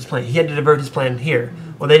divert his plan. He had to divert his plan here.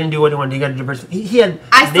 Well, they didn't do what he wanted. He got to divert. He had.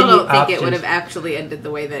 I still don't think it would have actually ended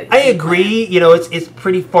the way that. I agree. Planned. It's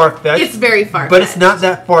pretty far fetched. It's very far, but it's not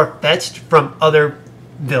that far fetched from other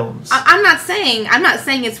films. I'm not saying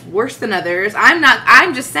it's worse than others.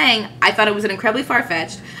 I'm just saying I thought it was an incredibly far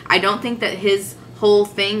fetched. I don't think that his whole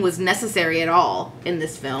thing was necessary at all in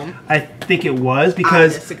this film. I think it was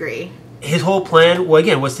because I disagree. His whole plan,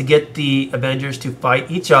 was to get the Avengers to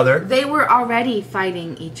fight each other. They were already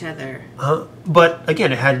fighting each other. But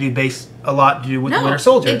again, it had to do a lot to do with the Winter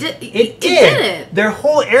Soldier. It didn't. Their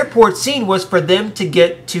whole airport scene was for them to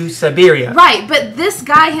get to Siberia. Right, but this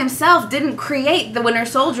guy himself didn't create the Winter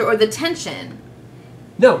Soldier or the tension.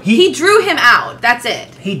 No, he drew him out. That's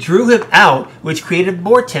it. He drew him out, which created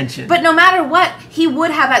more tension. But no matter what, he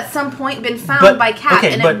would have at some point been found by Cap,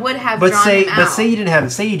 it would have drawn him out. But say you didn't have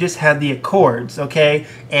it. Say you just had the Accords, okay?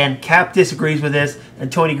 And Cap disagrees with this,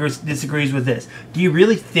 and Tony disagrees with this. Do you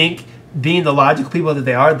really think, being the logical people that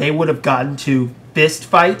they are, they would have gotten to fist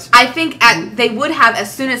fight? I think they would have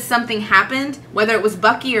as soon as something happened, whether it was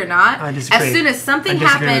Bucky or not. I disagree. As soon as something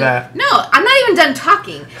happened, with that. No, I'm not even done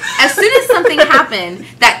talking. As soon as something happened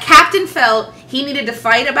that Captain felt he needed to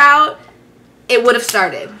fight about, it would have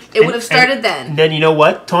started. It would have started then. And then you know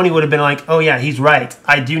what? Tony would have been like, "Oh yeah, he's right.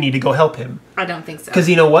 I do need to go help him." I don't think so. Because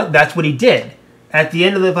you know what? That's what he did. At the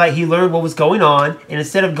end of the fight, he learned what was going on, and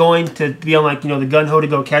instead of going to be on the gun-ho to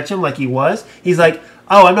go catch him like he was, he's like,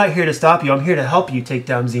 oh, I'm not here to stop you. I'm here to help you take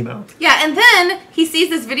down Zemo. Yeah, and then he sees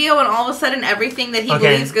this video, and all of a sudden, everything that he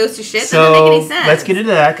believes goes to shit. That doesn't make any sense. Let's get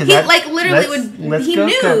into that because he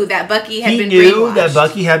knew that Bucky had been brainwashed. He knew that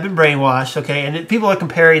Bucky had been brainwashed. Okay, and people are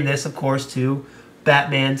comparing this, of course, to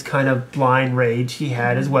Batman's kind of blind rage he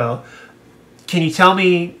had as well. Can you tell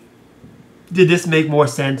me? Did this make more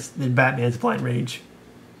sense than Batman's blind rage?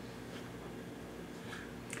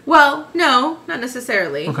 Well, no, not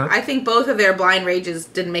necessarily. Okay. I think both of their blind rages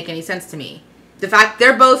didn't make any sense to me. The fact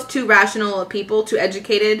they're both too rational people, too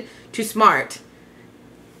educated, too smart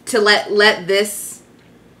to let this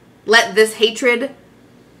hatred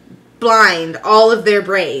blind all of their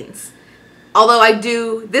brains. Although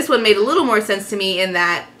this one made a little more sense to me in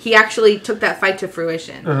that he actually took that fight to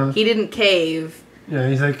fruition. He didn't cave. Yeah,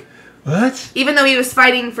 he's like, what? Even though he was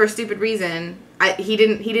fighting for a stupid reason, he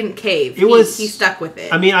didn't cave. He stuck with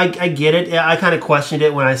it. I mean, I get it. I kind of questioned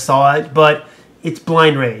it when I saw it, but it's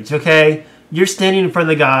blind rage, okay? You're standing in front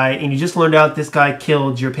of the guy, and you just learned out this guy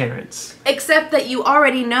killed your parents. Except that you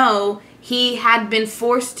already know he had been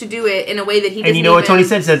forced to do it in a way that he didn't. And you know what Tony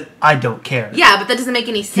says, I don't care. Yeah, but that doesn't make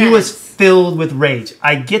any sense. He was filled with rage.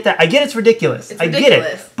 I get that. I get it's ridiculous. I get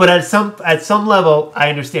it. But at some level, I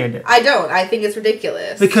understand it. I don't. I think it's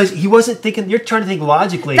ridiculous. Because he wasn't thinking, you're trying to think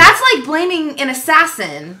logically. That's like blaming an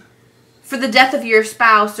assassin for the death of your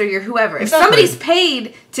spouse or your whoever. If somebody's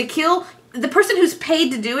paid to kill, the person who's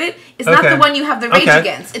paid to do it is not the one you have the rage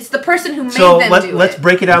against. It's the person who made them do it. So let's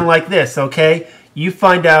break it down like this, okay? you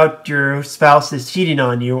find out your spouse is cheating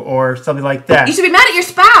on you or something like that. You should be mad at your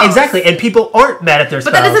spouse. Exactly, and people aren't mad at their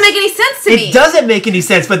spouse. But that doesn't make any sense to me. It doesn't make any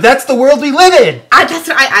sense, but that's the world we live in. I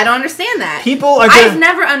don't understand that. I've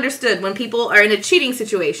never understood when people are in a cheating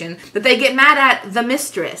situation that they get mad at the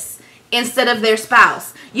mistress instead of their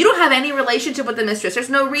spouse. You don't have any relationship with the mistress. There's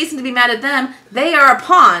no reason to be mad at them. They are a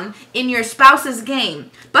pawn in your spouse's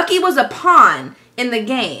game. Bucky was a pawn in the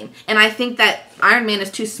game, and I think that Iron Man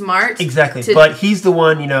is too smart. Exactly, but he's the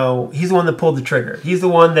one, he's the one that pulled the trigger. He's the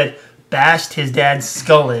one that bashed his dad's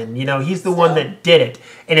skull in. He's the one that did it.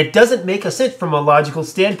 And it doesn't make a sense from a logical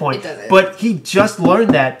standpoint. It doesn't. But he just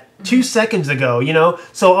learned that 2 seconds ago,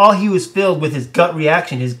 So all he was filled with his gut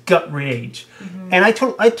reaction, his gut rage. Mm-hmm. And I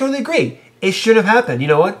totally agree. It should have happened, you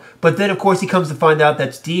know what? But then, of course, he comes to find out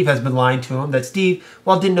that Steve has been lying to him. That Steve,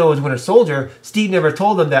 didn't know he was Winter Soldier. Steve never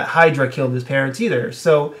told him that Hydra killed his parents either.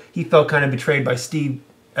 So he felt kind of betrayed by Steve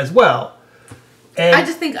as well. And I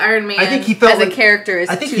just think Iron Man, as a character, is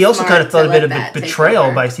too smart. I think he also kind of felt a bit of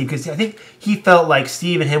betrayal by Steve, because I think he felt like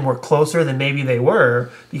Steve and him were closer than maybe they were,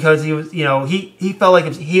 because he was, he felt like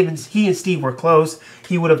if he and Steve were close,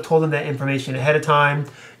 he would have told him that information ahead of time,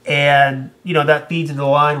 and that feeds into the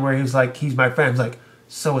line where he was like, "He's my friend." He's like,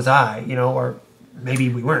 "So was I," or maybe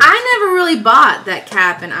we weren't. I never really bought that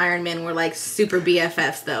Cap and Iron Man were like super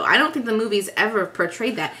BFFs, though. I don't think the movies ever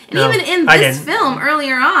portrayed that, and even in this film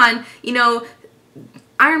earlier on,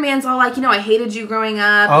 Iron Man's all like, I hated you growing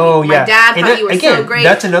up. Oh, My dad thought you were so great.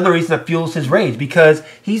 That's another reason that fuels his rage, because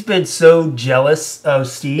he's been so jealous of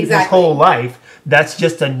Steve his whole life. That's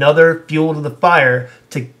just another fuel to the fire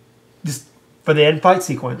for the end fight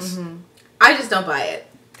sequence. Mm-hmm. I just don't buy it.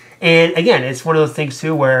 And again, it's one of those things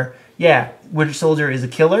too where, Winter Soldier is a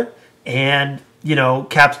killer, and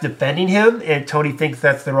Cap's defending him, and Tony thinks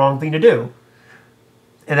that's the wrong thing to do,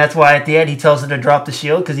 and that's why at the end he tells him to drop the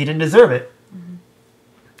shield because he didn't deserve it.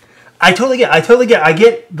 I totally get. I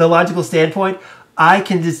get the logical standpoint. I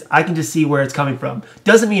can just see where it's coming from.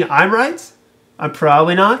 Doesn't mean I'm right. I'm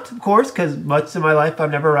probably not, of course, because much of my life I'm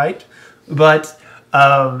never right. But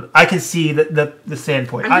I can see the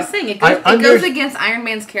standpoint. I'm just saying it goes against Iron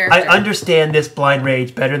Man's character. I understand this blind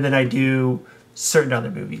rage better than I do certain other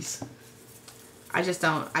movies. I just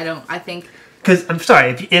don't. I think. Because I'm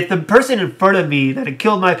sorry, if the person in front of me that had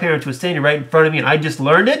killed my parents was standing right in front of me and I just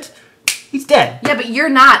learned it, he's dead. Yeah, but you're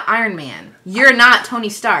not Iron Man. You're not Tony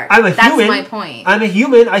Stark. I'm a human. That's my point. I'm a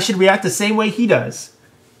human. I should react the same way he does.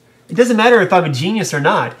 It doesn't matter if I'm a genius or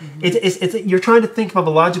not. Mm-hmm. You're trying to think from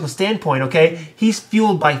a logical standpoint, okay? He's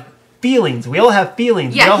fueled by feelings. We all have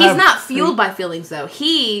feelings. Yeah, he's not fueled by feelings, though.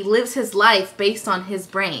 He lives his life based on his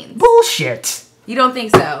brains. Bullshit. You don't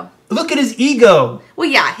think so? Look at his ego. Well,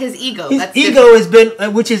 yeah, his ego. His ego has been,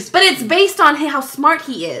 But it's based on how smart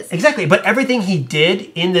he is. Exactly, but everything he did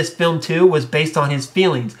in this film, too, was based on his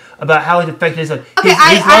feelings about how it affected his life. Okay,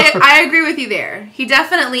 I agree with you there. He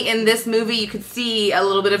definitely, in this movie, you could see a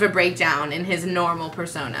little bit of a breakdown in his normal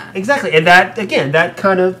persona. Exactly, and that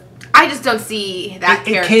kind of... I just don't see that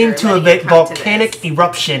character. It came to a volcanic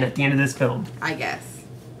eruption at the end of this film. I guess.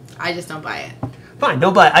 I just don't buy it. Fine,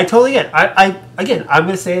 no, but I totally get it. Again, I'm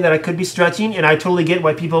going to say that I could be stretching, and I totally get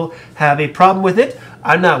why people have a problem with it.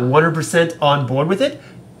 I'm not 100% on board with it,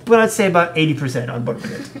 but I'd say about 80% on board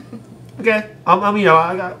with it. Okay,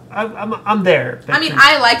 I'm there. I mean,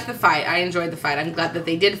 I liked the fight. I enjoyed the fight. I'm glad that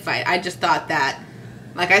they did fight. I just thought that,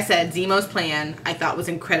 like I said, Zemo's plan I thought was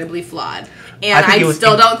incredibly flawed, and I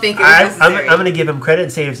still don't think it was necessary. I'm going to give him credit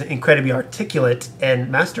and say it was incredibly articulate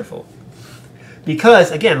and masterful. Because,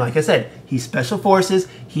 again, like I said, he's Special Forces.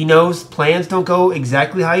 He knows plans don't go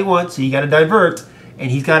exactly how you want, so you got to divert. And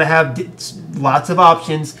he's got to have lots of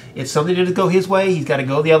options. If something didn't go his way, he's got to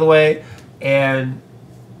go the other way. And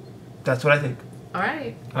that's what I think. All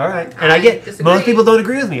right. And I get disagree. Most people don't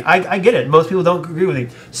agree with me. I get it. Most people don't agree with me.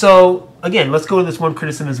 So, again, let's go to this one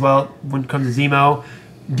criticism as well when it comes to Zemo.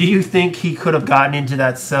 Do you think he could have gotten into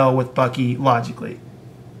that cell with Bucky logically?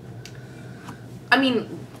 I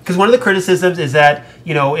mean... Because one of the criticisms is that,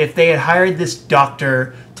 if they had hired this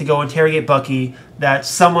doctor to go interrogate Bucky, that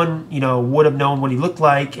someone, would have known what he looked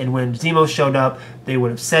like, and when Zemo showed up, they would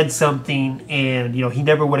have said something, and, he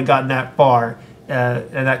never would have gotten that far and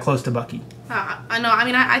that close to Bucky. I know. I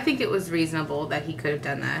mean, I think it was reasonable that he could have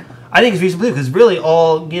done that. I think it's reasonable, because really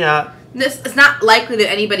all, It's not likely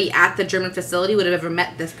that anybody at the German facility would have ever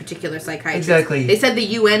met this particular psychiatrist. Exactly. They said the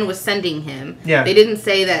UN was sending him. Yeah. They didn't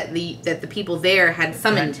say that the people there had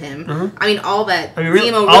summoned him. Mm-hmm. I mean, all that Zemo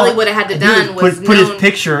really would have had to done was put his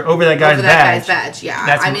picture over that guy's badge. Yeah.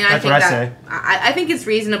 That's what I say. I think it's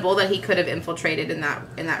reasonable that he could have infiltrated in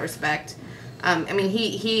that respect. I mean,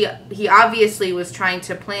 he obviously was trying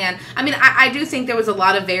to plan. I mean, I do think there was a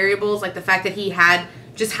lot of variables, like the fact that he had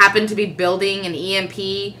just happened to be building an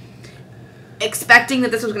EMP, expecting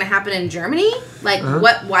that this was going to happen in Germany. Like,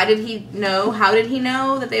 why did he know? How did he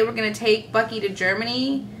know that they were going to take Bucky to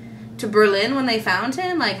Germany, to Berlin when they found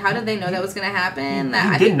him? Like, how did they know that was going to happen?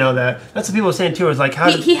 He didn't know that. That's what people were saying too. Is like,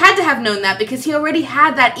 he had to have known that because he already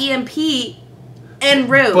had that EMP en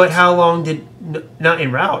route. But how long did not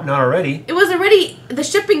en route? Not already. It was already the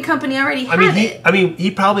shipping company already had it. I mean,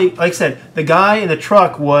 he probably, like I said, the guy in the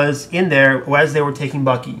truck was in there as they were taking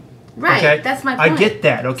Bucky. Right. Okay? That's my point. I get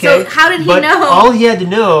that. Okay. So how did he know? All he had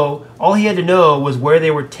to know was where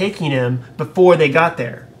they were taking him before they got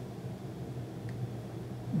there.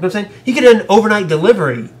 You know what I'm saying? He could have an overnight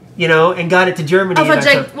delivery, and got it to Germany.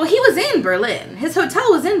 Well, he was in Berlin. His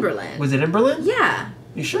hotel was in Berlin. Was it in Berlin? Yeah.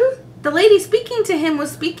 You sure? The lady speaking to him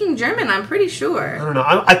was speaking German, I'm pretty sure. I don't know.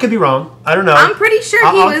 I could be wrong. I don't know. I'm pretty sure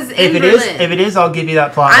he was in Berlin. If it is, I'll give you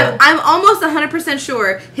that plot. I'm almost 100%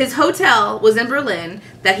 sure his hotel was in Berlin,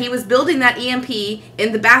 that he was building that EMP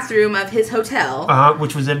in the bathroom of his hotel.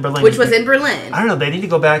 Which was in Berlin. I don't know. They need to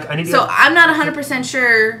go back. I'm not 100%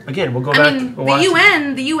 sure. Again, we'll go back. I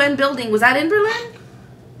mean, the UN building, was that in Berlin?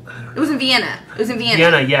 It was in Vienna.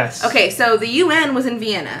 Vienna, yes. Okay, so the UN was in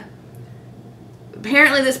Vienna.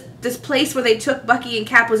 Apparently, this place where they took Bucky and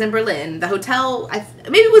Cap was in Berlin. The hotel,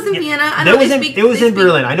 maybe it was in Vienna. It was in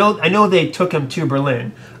Berlin. I know they took him to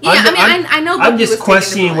Berlin. Yeah, I know. Bucky I'm just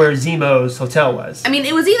questioning where Zemo's hotel was. I mean,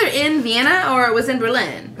 it was either in Vienna or it was in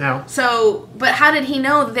Berlin. No. So, but how did he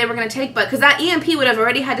know that they were going to take Bucky? Because that EMP would have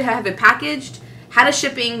already had to have been packaged, had a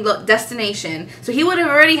shipping destination, so he would have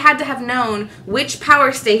already had to have known which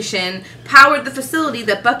power station powered the facility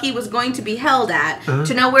that Bucky was going to be held at,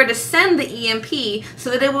 to know where to send the EMP so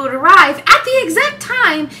that it would arrive at the exact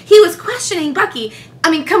time he was questioning Bucky.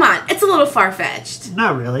 I mean, come on, it's a little far-fetched.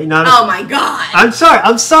 Not really. Oh my God. I'm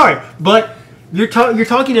sorry, but you're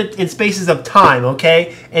talking in spaces of time,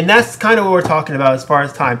 okay? And that's kind of what we're talking about as far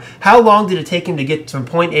as time. How long did it take him to get from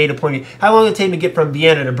point A to point B? How long did it take him to get from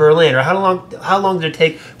Vienna to Berlin? Or how long did it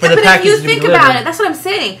take for the package to be delivered? But if you think about it, that's what I'm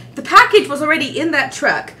saying. The package was already in that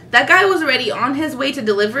truck. That guy was already on his way to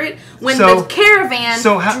deliver it when the caravan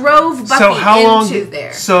drove Bucky into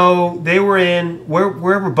there. So they were in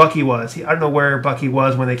wherever Bucky was. I don't know where Bucky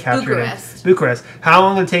was when they captured him. Bucharest. How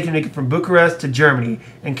long did it take him to get from Bucharest to Germany?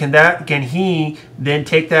 And can he then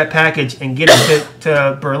take that package and get it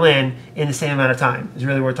to Berlin in the same amount of time? Is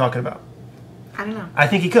really what we're talking about. I don't know. I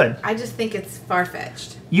think he could. I just think it's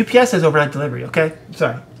far-fetched. UPS has overnight delivery, okay?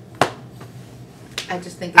 Sorry. I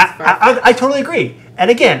just think it's far-fetched. I totally agree. And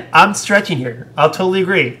again, I'm stretching here. I'll totally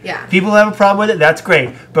agree. Yeah. People have a problem with it, that's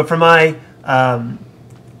great. But for my... I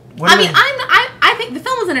think the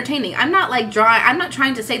film was entertaining. I'm not I'm not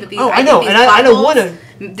trying to say that these... I know, and I don't want to...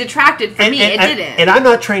 detracted from me. It didn't. And I'm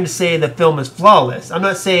not trying to say the film is flawless. I'm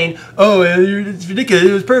not saying, it's ridiculous,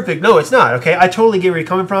 it was perfect. No, it's not, okay? I totally get where you're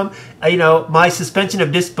coming from. My suspension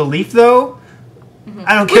of disbelief, though,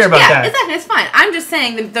 I don't care about that. Exactly, it's fine. I'm just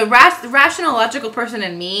saying the rational, logical person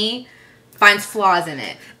in me finds flaws in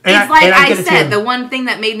it. It's like I said, the one thing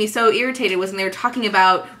that made me so irritated was when they were talking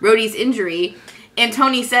about Rhodey's injury, and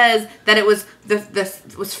Tony says that it was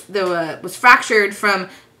was fractured from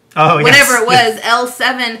whatever it was,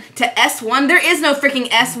 L7 to S1. There is no freaking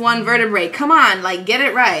S1 vertebrae. Come on, get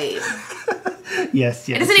it right. Yes.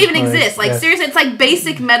 It doesn't even exist. Seriously, it's like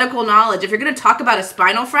basic medical knowledge. If you're going to talk about a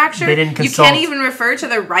spinal fracture, you can't even refer to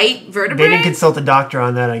the right vertebrae. They didn't consult a doctor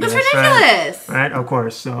on that, I guess. That's ridiculous. Right? Of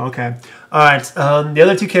course. So, okay. All right. The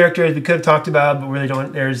other two characters we could have talked about, but really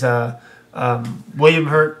don't. There's William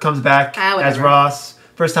Hurt comes back as Ross.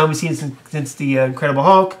 First time we've seen since the Incredible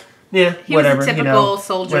Hulk. Yeah, he was a typical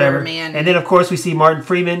soldier man. And then, of course, we see Martin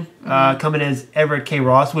Freeman coming as Everett K.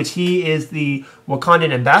 Ross, which he is the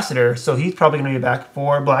Wakandan ambassador, so he's probably going to be back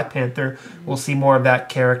for Black Panther. We'll see more of that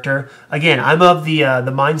character. Again, I'm of the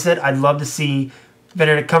mindset I'd love to see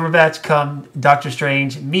Benedict Cumberbatch come Doctor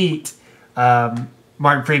Strange, meet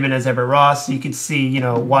Martin Freeman as Everett Ross, so you could see,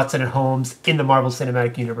 Watson and Holmes in the Marvel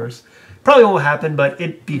Cinematic Universe. Probably won't happen, but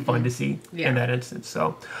it'd be fun to see in that instance.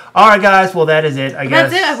 So, all right, guys. Well, that is it. I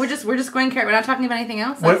guess that's it. We're just going. We're not talking about anything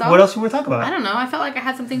else. What else do we want to talk about? I don't know. I felt like I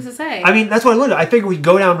had some things to say. I mean, that's what I wanted. I figured we'd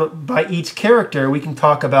go down by each character. We can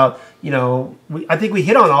talk about. I think we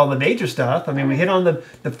hit on all the major stuff. I mean, we hit on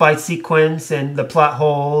the fight sequence and the plot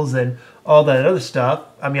holes and all that other stuff.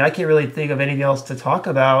 I mean, I can't really think of anything else to talk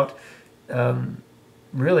about.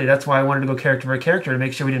 Really, that's why I wanted to go character by character to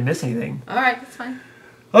make sure we didn't miss anything. All right, that's fine.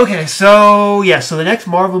 Okay, so the next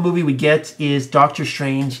Marvel movie we get is Doctor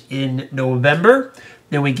Strange in November.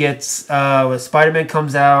 Then we get Spider-Man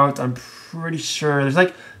comes out. I'm pretty sure there's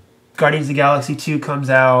like Guardians of the Galaxy 2 comes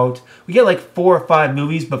out. We get like 4 or 5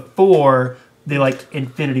 movies before the like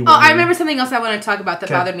Infinity War. Oh, I remember something else I want to talk about that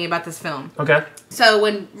bothered me about this film. Okay. So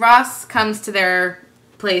when Ross comes to their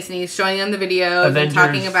place and he's showing them the videos Avengers and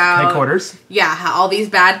talking about headquarters. Yeah, how all ththese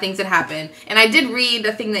bad things had happened. And I did read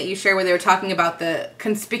the thing that you shared where they were talking about the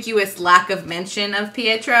conspicuous lack of mention of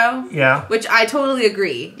Pietro. Yeah. Which I totally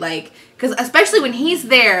agree. Like, because especially when he's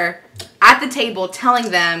there at the table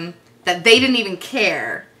telling them that they didn't even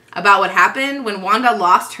care about what happened when Wanda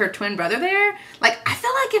lost her twin brother there. Like, I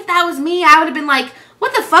feel like if that was me, I would have been like,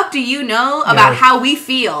 what the fuck do you know about how we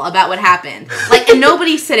feel about what happened? Like, and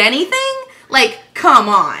nobody said anything? Like, come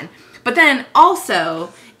on. But then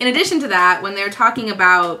also, in addition to that, when they're talking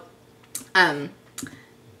about, when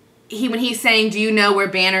he's saying, do you know where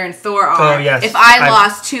Banner and Thor are? Oh, yes. If I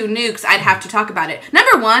lost 2 nukes, I'd have to talk about it.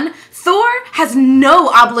 Number one, Thor has no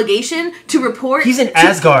obligation to report. He's in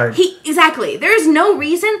Asgard. Exactly. There is no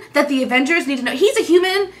reason that the Avengers need to know. He's a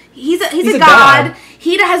human. He's a god.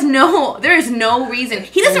 There is no reason.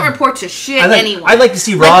 He doesn't report to shit anyone. I'd like to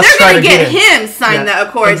see Ross try to get him sign the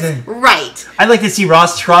Accords. Exactly. Right. I'd like to see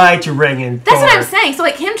Ross try to ring in That's Thor. What I'm saying. So,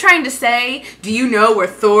 like, him trying to say, do you know where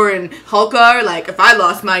Thor and Hulk are? Like, if I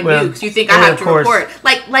lost my nukes, you think I have to report?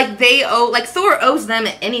 Like Thor owes them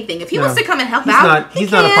anything. If he wants to come and help out,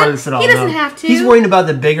 he's not a part of this at all. He doesn't have to. He's worrying about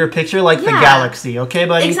the bigger picture, like the galaxy. Okay,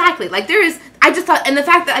 buddy? Exactly. Like, I just thought, and the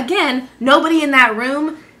fact that, again, nobody in that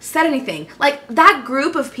room said anything. Like, that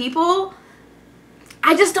group of people,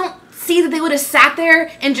 I just don't see that they would have sat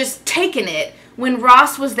there and just taken it when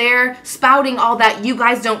Ross was there spouting all that you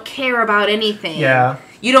guys don't care about anything. Yeah.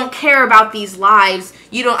 You don't care about these lives.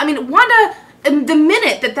 Wanda, the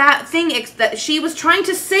minute that thing, that she was trying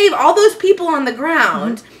to save all those people on the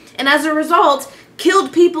ground, and as a result,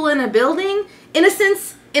 killed people in a building,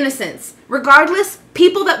 innocence. Regardless,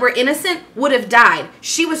 people that were innocent would have died.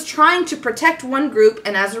 She was trying to protect one group,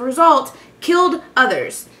 and as a result, killed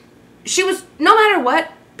others. No matter what,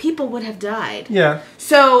 people would have died. Yeah.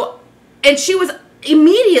 So, and she was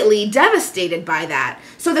immediately devastated by that.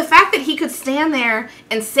 So the fact that he could stand there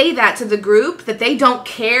and say that to the group, that they don't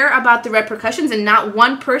care about the repercussions, and not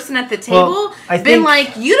one person at the table,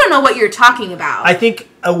 you don't know what you're talking about. I think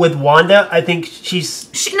with Wanda, I think she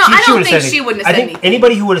wouldn't have said anything. I think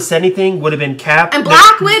anybody who would have said anything would have been Cap and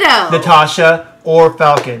Black Widow, Natasha, or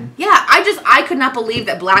Falcon. Yeah, I could not believe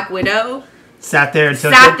that Black Widow sat there and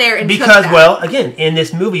took because, well, again, in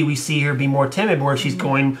this movie we see her be more timid, where she's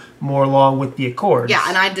going more along with the Accords. Yeah,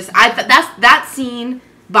 and that scene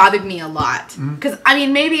bothered me a lot, because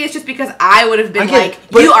maybe it's just because I would have been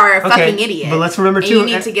you are a fucking idiot. But let's remember too. You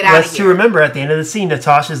need to get out of here. Let's remember at the end of the scene,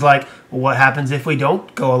 Natasha's like, well, "What happens if we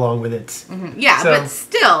don't go along with it?" Mm-hmm. Yeah, but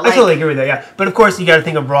still, I totally agree with that. Yeah, but of course you got to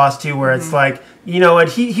think of Ross too, where it's like, you know what,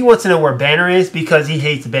 he wants to know where Banner is because he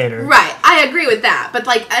hates Banner. Right, I agree with that. But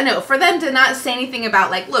I know for them to not say anything about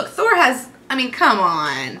look, Thor has. Come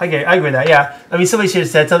on. I agree with that. Yeah, somebody should have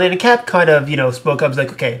said something, and Cap kind of spoke up, was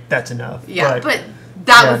like, okay, that's enough. Yeah, but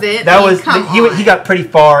that was it. He got pretty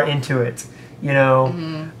far into it. Yeah,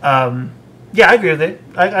 I agree with it.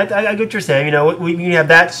 I get what you're saying. We have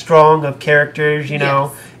that strong of characters.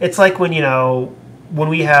 Yes. It's like when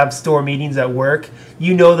we have store meetings at work,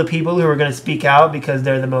 the people who are going to speak out because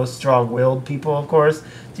they're the most strong-willed people, of course.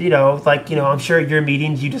 So, I'm sure at your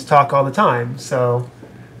meetings you just talk all the time. So,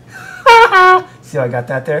 see how I got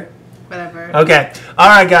that there? Whatever. Okay. All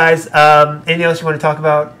right, guys. Anything else you want to talk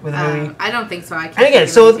about with the movie? I don't think so. I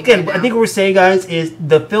think what we're saying, guys, is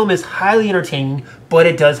the film is highly entertaining, but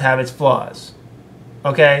it does have its flaws.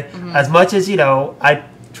 Okay? Mm-hmm. As much as, I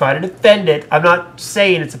try to defend it, I'm not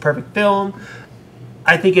saying it's a perfect film.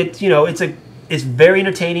 I think it's very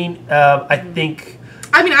entertaining. I think...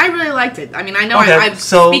 I really liked it. I know I'm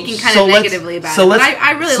speaking kind of negatively about it, but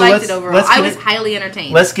I really liked it overall. I was highly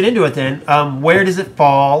entertained. Let's get into it then. Where does it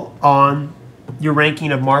fall on your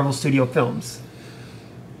ranking of Marvel Studio films?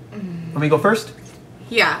 Let me go first?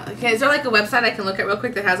 Yeah. Okay, is there a website I can look at real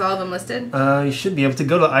quick that has all of them listed? You should be able to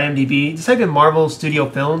go to IMDb. Just type in Marvel Studio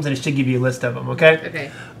films and it should give you a list of them, okay?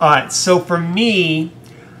 Okay. Alright, so for me,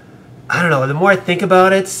 I don't know, the more I think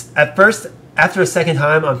about it, at first... After a second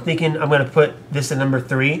time, I'm thinking I'm going to put this at number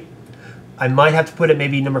 3. I might have to put it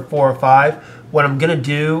maybe number 4 or 5. What I'm going to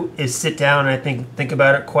do is sit down and think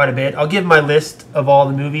about it quite a bit. I'll give my list of all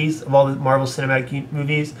the movies, of all the Marvel Cinematic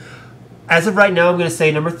movies. As of right now, I'm going to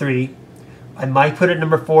say number 3. I might put it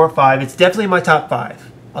number 4 or 5. It's definitely in my top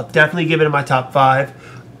 5. I'll definitely give it in my top 5.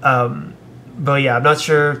 But yeah, I'm not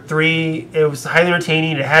sure. 3, it was highly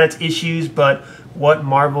entertaining. It had its issues, but what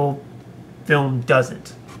Marvel film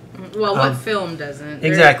doesn't? Well, what film doesn't?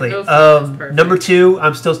 Exactly. Number 2,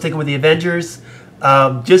 I'm still sticking with the Avengers.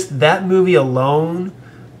 Just that movie alone,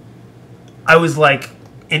 I was like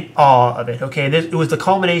in awe of it. Okay, it was the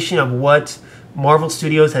culmination of what Marvel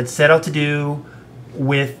Studios had set out to do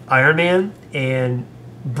with Iron Man and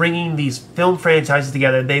bringing these film franchises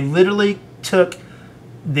together. They literally took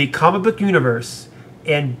the comic book universe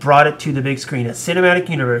and brought it to the big screen, a cinematic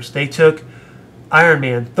universe. They took Iron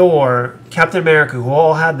Man, Thor, Captain America, who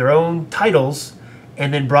all had their own titles,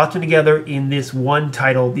 and then brought them together in this one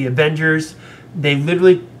title, the Avengers. They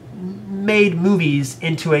literally made movies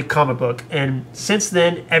into a comic book, and since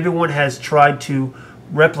then, everyone has tried to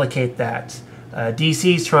replicate that.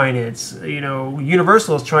 DC's trying it,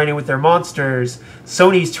 Universal's trying it with their monsters.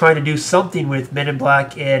 Sony's trying to do something with Men in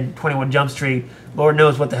Black and 21 Jump Street. Lord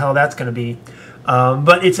knows what the hell that's going to be.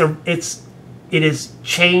 But it has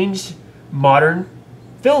changed modern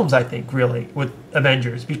films, I think, really, with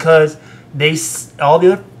Avengers, because all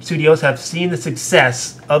the other studios have seen the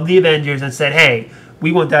success of the Avengers and said, hey,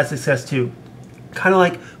 we want that success too. Kind of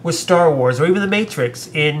like with Star Wars or even The Matrix,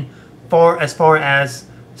 as far as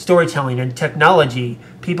storytelling and technology,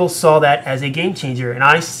 people saw that as a game changer, and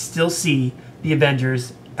I still see the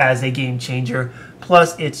Avengers as a game changer.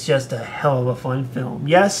 Plus, it's just a hell of a fun film.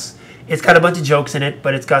 Yes, it's got a bunch of jokes in it,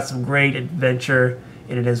 but it's got some great adventure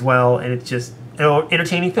in it as well, and it's just an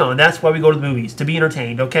entertaining film, and that's why we go to the movies, to be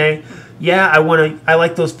entertained. Okay, yeah, I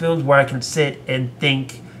like those films where I can sit and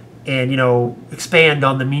think and expand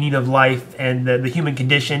on the meaning of life and the human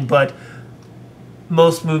condition, but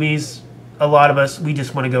most movies, a lot of us, we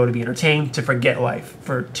just want to go to be entertained, to forget life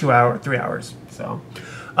for 2 hours, 3 hours. So,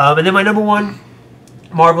 and then my number 1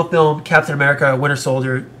 Marvel film, Captain America: Winter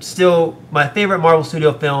Soldier, still my favorite Marvel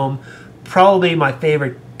Studio film, probably my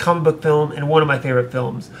favorite comic book film, and one of my favorite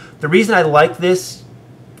films. The reason I like this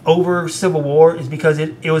over Civil War is because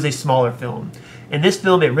it was a smaller film. In this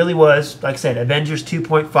film, it really was, like I said, Avengers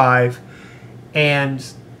 2.5, and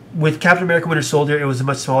with Captain America: Winter Soldier, it was a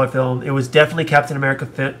much smaller film. It was definitely Captain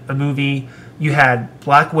America a movie. You had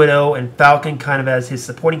Black Widow and Falcon kind of as his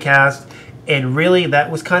supporting cast, and really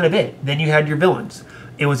that was kind of it. Then you had your villains.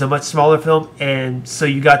 It was a much smaller film, and so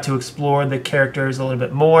you got to explore the characters a little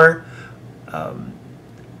bit more.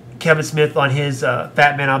 Kevin Smith on his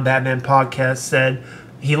Fat Man on Batman podcast said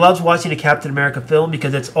he loves watching a Captain America film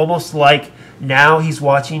because it's almost like now he's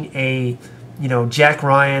watching a Jack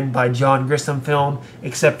Ryan by John Grissom film,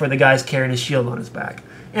 except for the guy's carrying his shield on his back.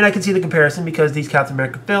 And I can see the comparison because these Captain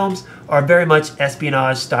America films are very much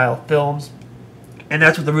espionage-style films. And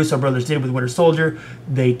that's what the Russo brothers did with Winter Soldier.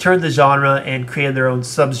 They turned the genre and created their own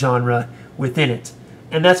subgenre within it.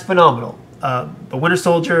 And that's phenomenal. But Winter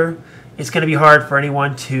Soldier, it's going to be hard for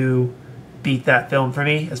anyone to beat that film for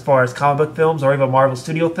me as far as comic book films or even Marvel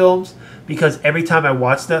Studio films, because every time I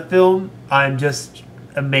watch that film, I'm just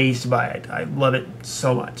amazed by it. I love it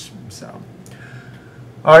so much. So,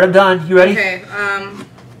 all right, I'm done. You ready? Okay.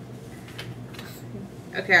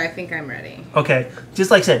 Okay, I think I'm ready. Okay,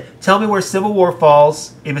 just like I said, tell me where Civil War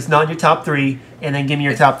falls if it's not in your top 3, and then give me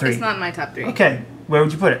your top 3. It's not in my top 3. Okay, where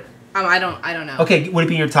would you put it? I don't know. Okay, would it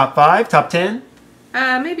be in your top 5, top 10?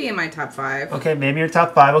 Maybe in my top 5. Okay, maybe your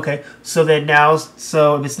top 5. Okay, so then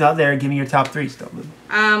so if it's not there, give me your top 3 still.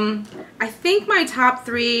 I think my top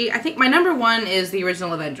 3. I think my number 1 is the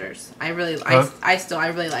original Avengers. I really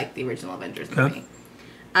like the original Avengers movie.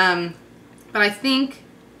 But I think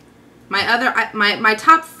my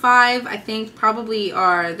top 5, I think, probably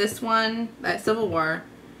are this one, Civil War,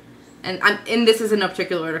 and this is in no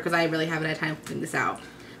particular order because I really haven't had time to think this out.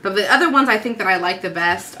 But the other ones I think that I like the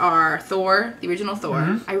best are Thor, the original Thor.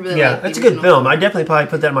 Mm-hmm. I really like that's a good film. Thor. I definitely probably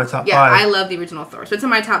put that in my top 5. Yeah, I love the original Thor. So it's in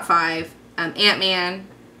my top 5. Ant-Man.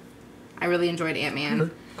 I really enjoyed Ant-Man.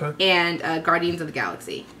 Mm-hmm. Okay. And Guardians of the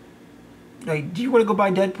Galaxy. Hey, do you want to go buy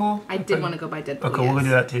Deadpool? I did want to go buy Deadpool. Okay, we're gonna do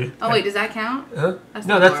that too. Oh wait, does that count? Huh?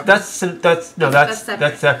 That's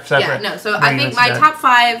separate. Yeah, no. So I think my top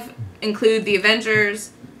 5 include the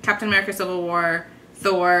Avengers, Captain America: Civil War,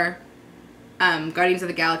 Thor, Guardians of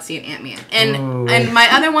the Galaxy, and Ant-Man. And my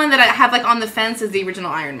other one that I have on the fence is the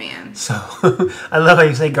original Iron Man. So I love how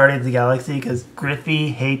you say Guardians of the Galaxy because Griffey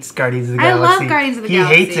hates Guardians of the Galaxy. I love Guardians of the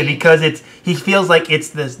Galaxy. He hates it because he feels like it's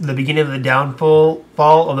the beginning of the downfall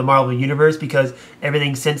of the Marvel Universe because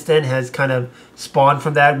everything since then has kind of spawned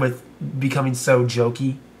from that with becoming so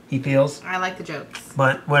jokey, he feels. I like the jokes.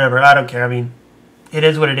 But whatever, I don't care. I mean, it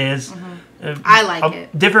is what it is. Mm-hmm. I like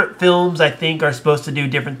it. Different films, I think, are supposed to do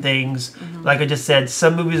different things. Mm-hmm. Like I just said,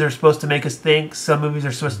 some movies are supposed to make us think. Some movies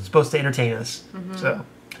are supposed to entertain us. Mm-hmm. So,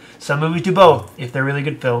 some movies do both if they're really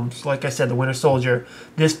good films. Like I said, The Winter Soldier.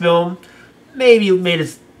 This film maybe made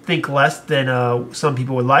us think less than some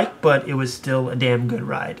people would like, but it was still a damn good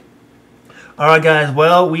ride. All right, guys.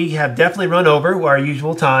 Well, we have definitely run over our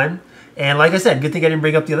usual time. And like I said, good thing I didn't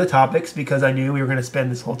bring up the other topics because I knew we were going to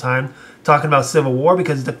spend this whole time talking about Civil War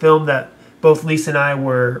because it's a film that both Lisa and I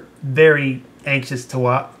were very anxious to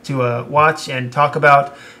watch and talk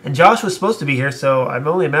about. And Josh was supposed to be here, so I'm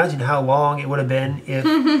only imagining how long it would have been if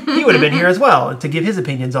he would have been here as well to give his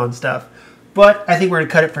opinions on stuff. But I think we're going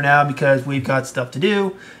to cut it for now because we've got stuff to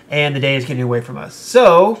do and the day is getting away from us.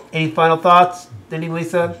 So, any final thoughts? Anything,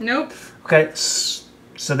 Lisa? Nope. Okay,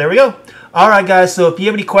 so there we go. All right, guys. So if you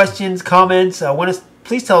have any questions, comments,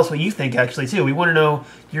 please tell us what you think, actually, too. We want to know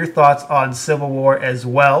your thoughts on Civil War as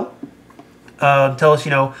well. Tell us,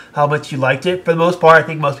 how much you liked it. For the most part, I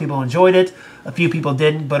think most people enjoyed it. A few people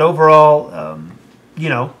didn't. But overall,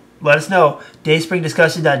 let us know.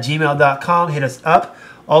 dayspringdiscussion.gmail.com. Hit us up.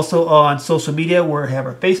 Also on social media, we have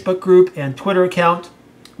our Facebook group and Twitter account,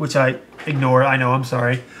 which I ignore. I know, I'm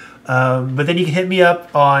sorry. But then you can hit me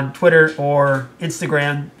up on Twitter or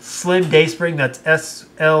Instagram, Slim Dayspring. That's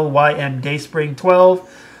SLYM Dayspring 12.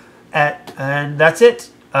 And that's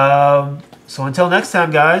it. So until next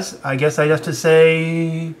time, guys, I guess I have to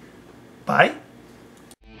say bye.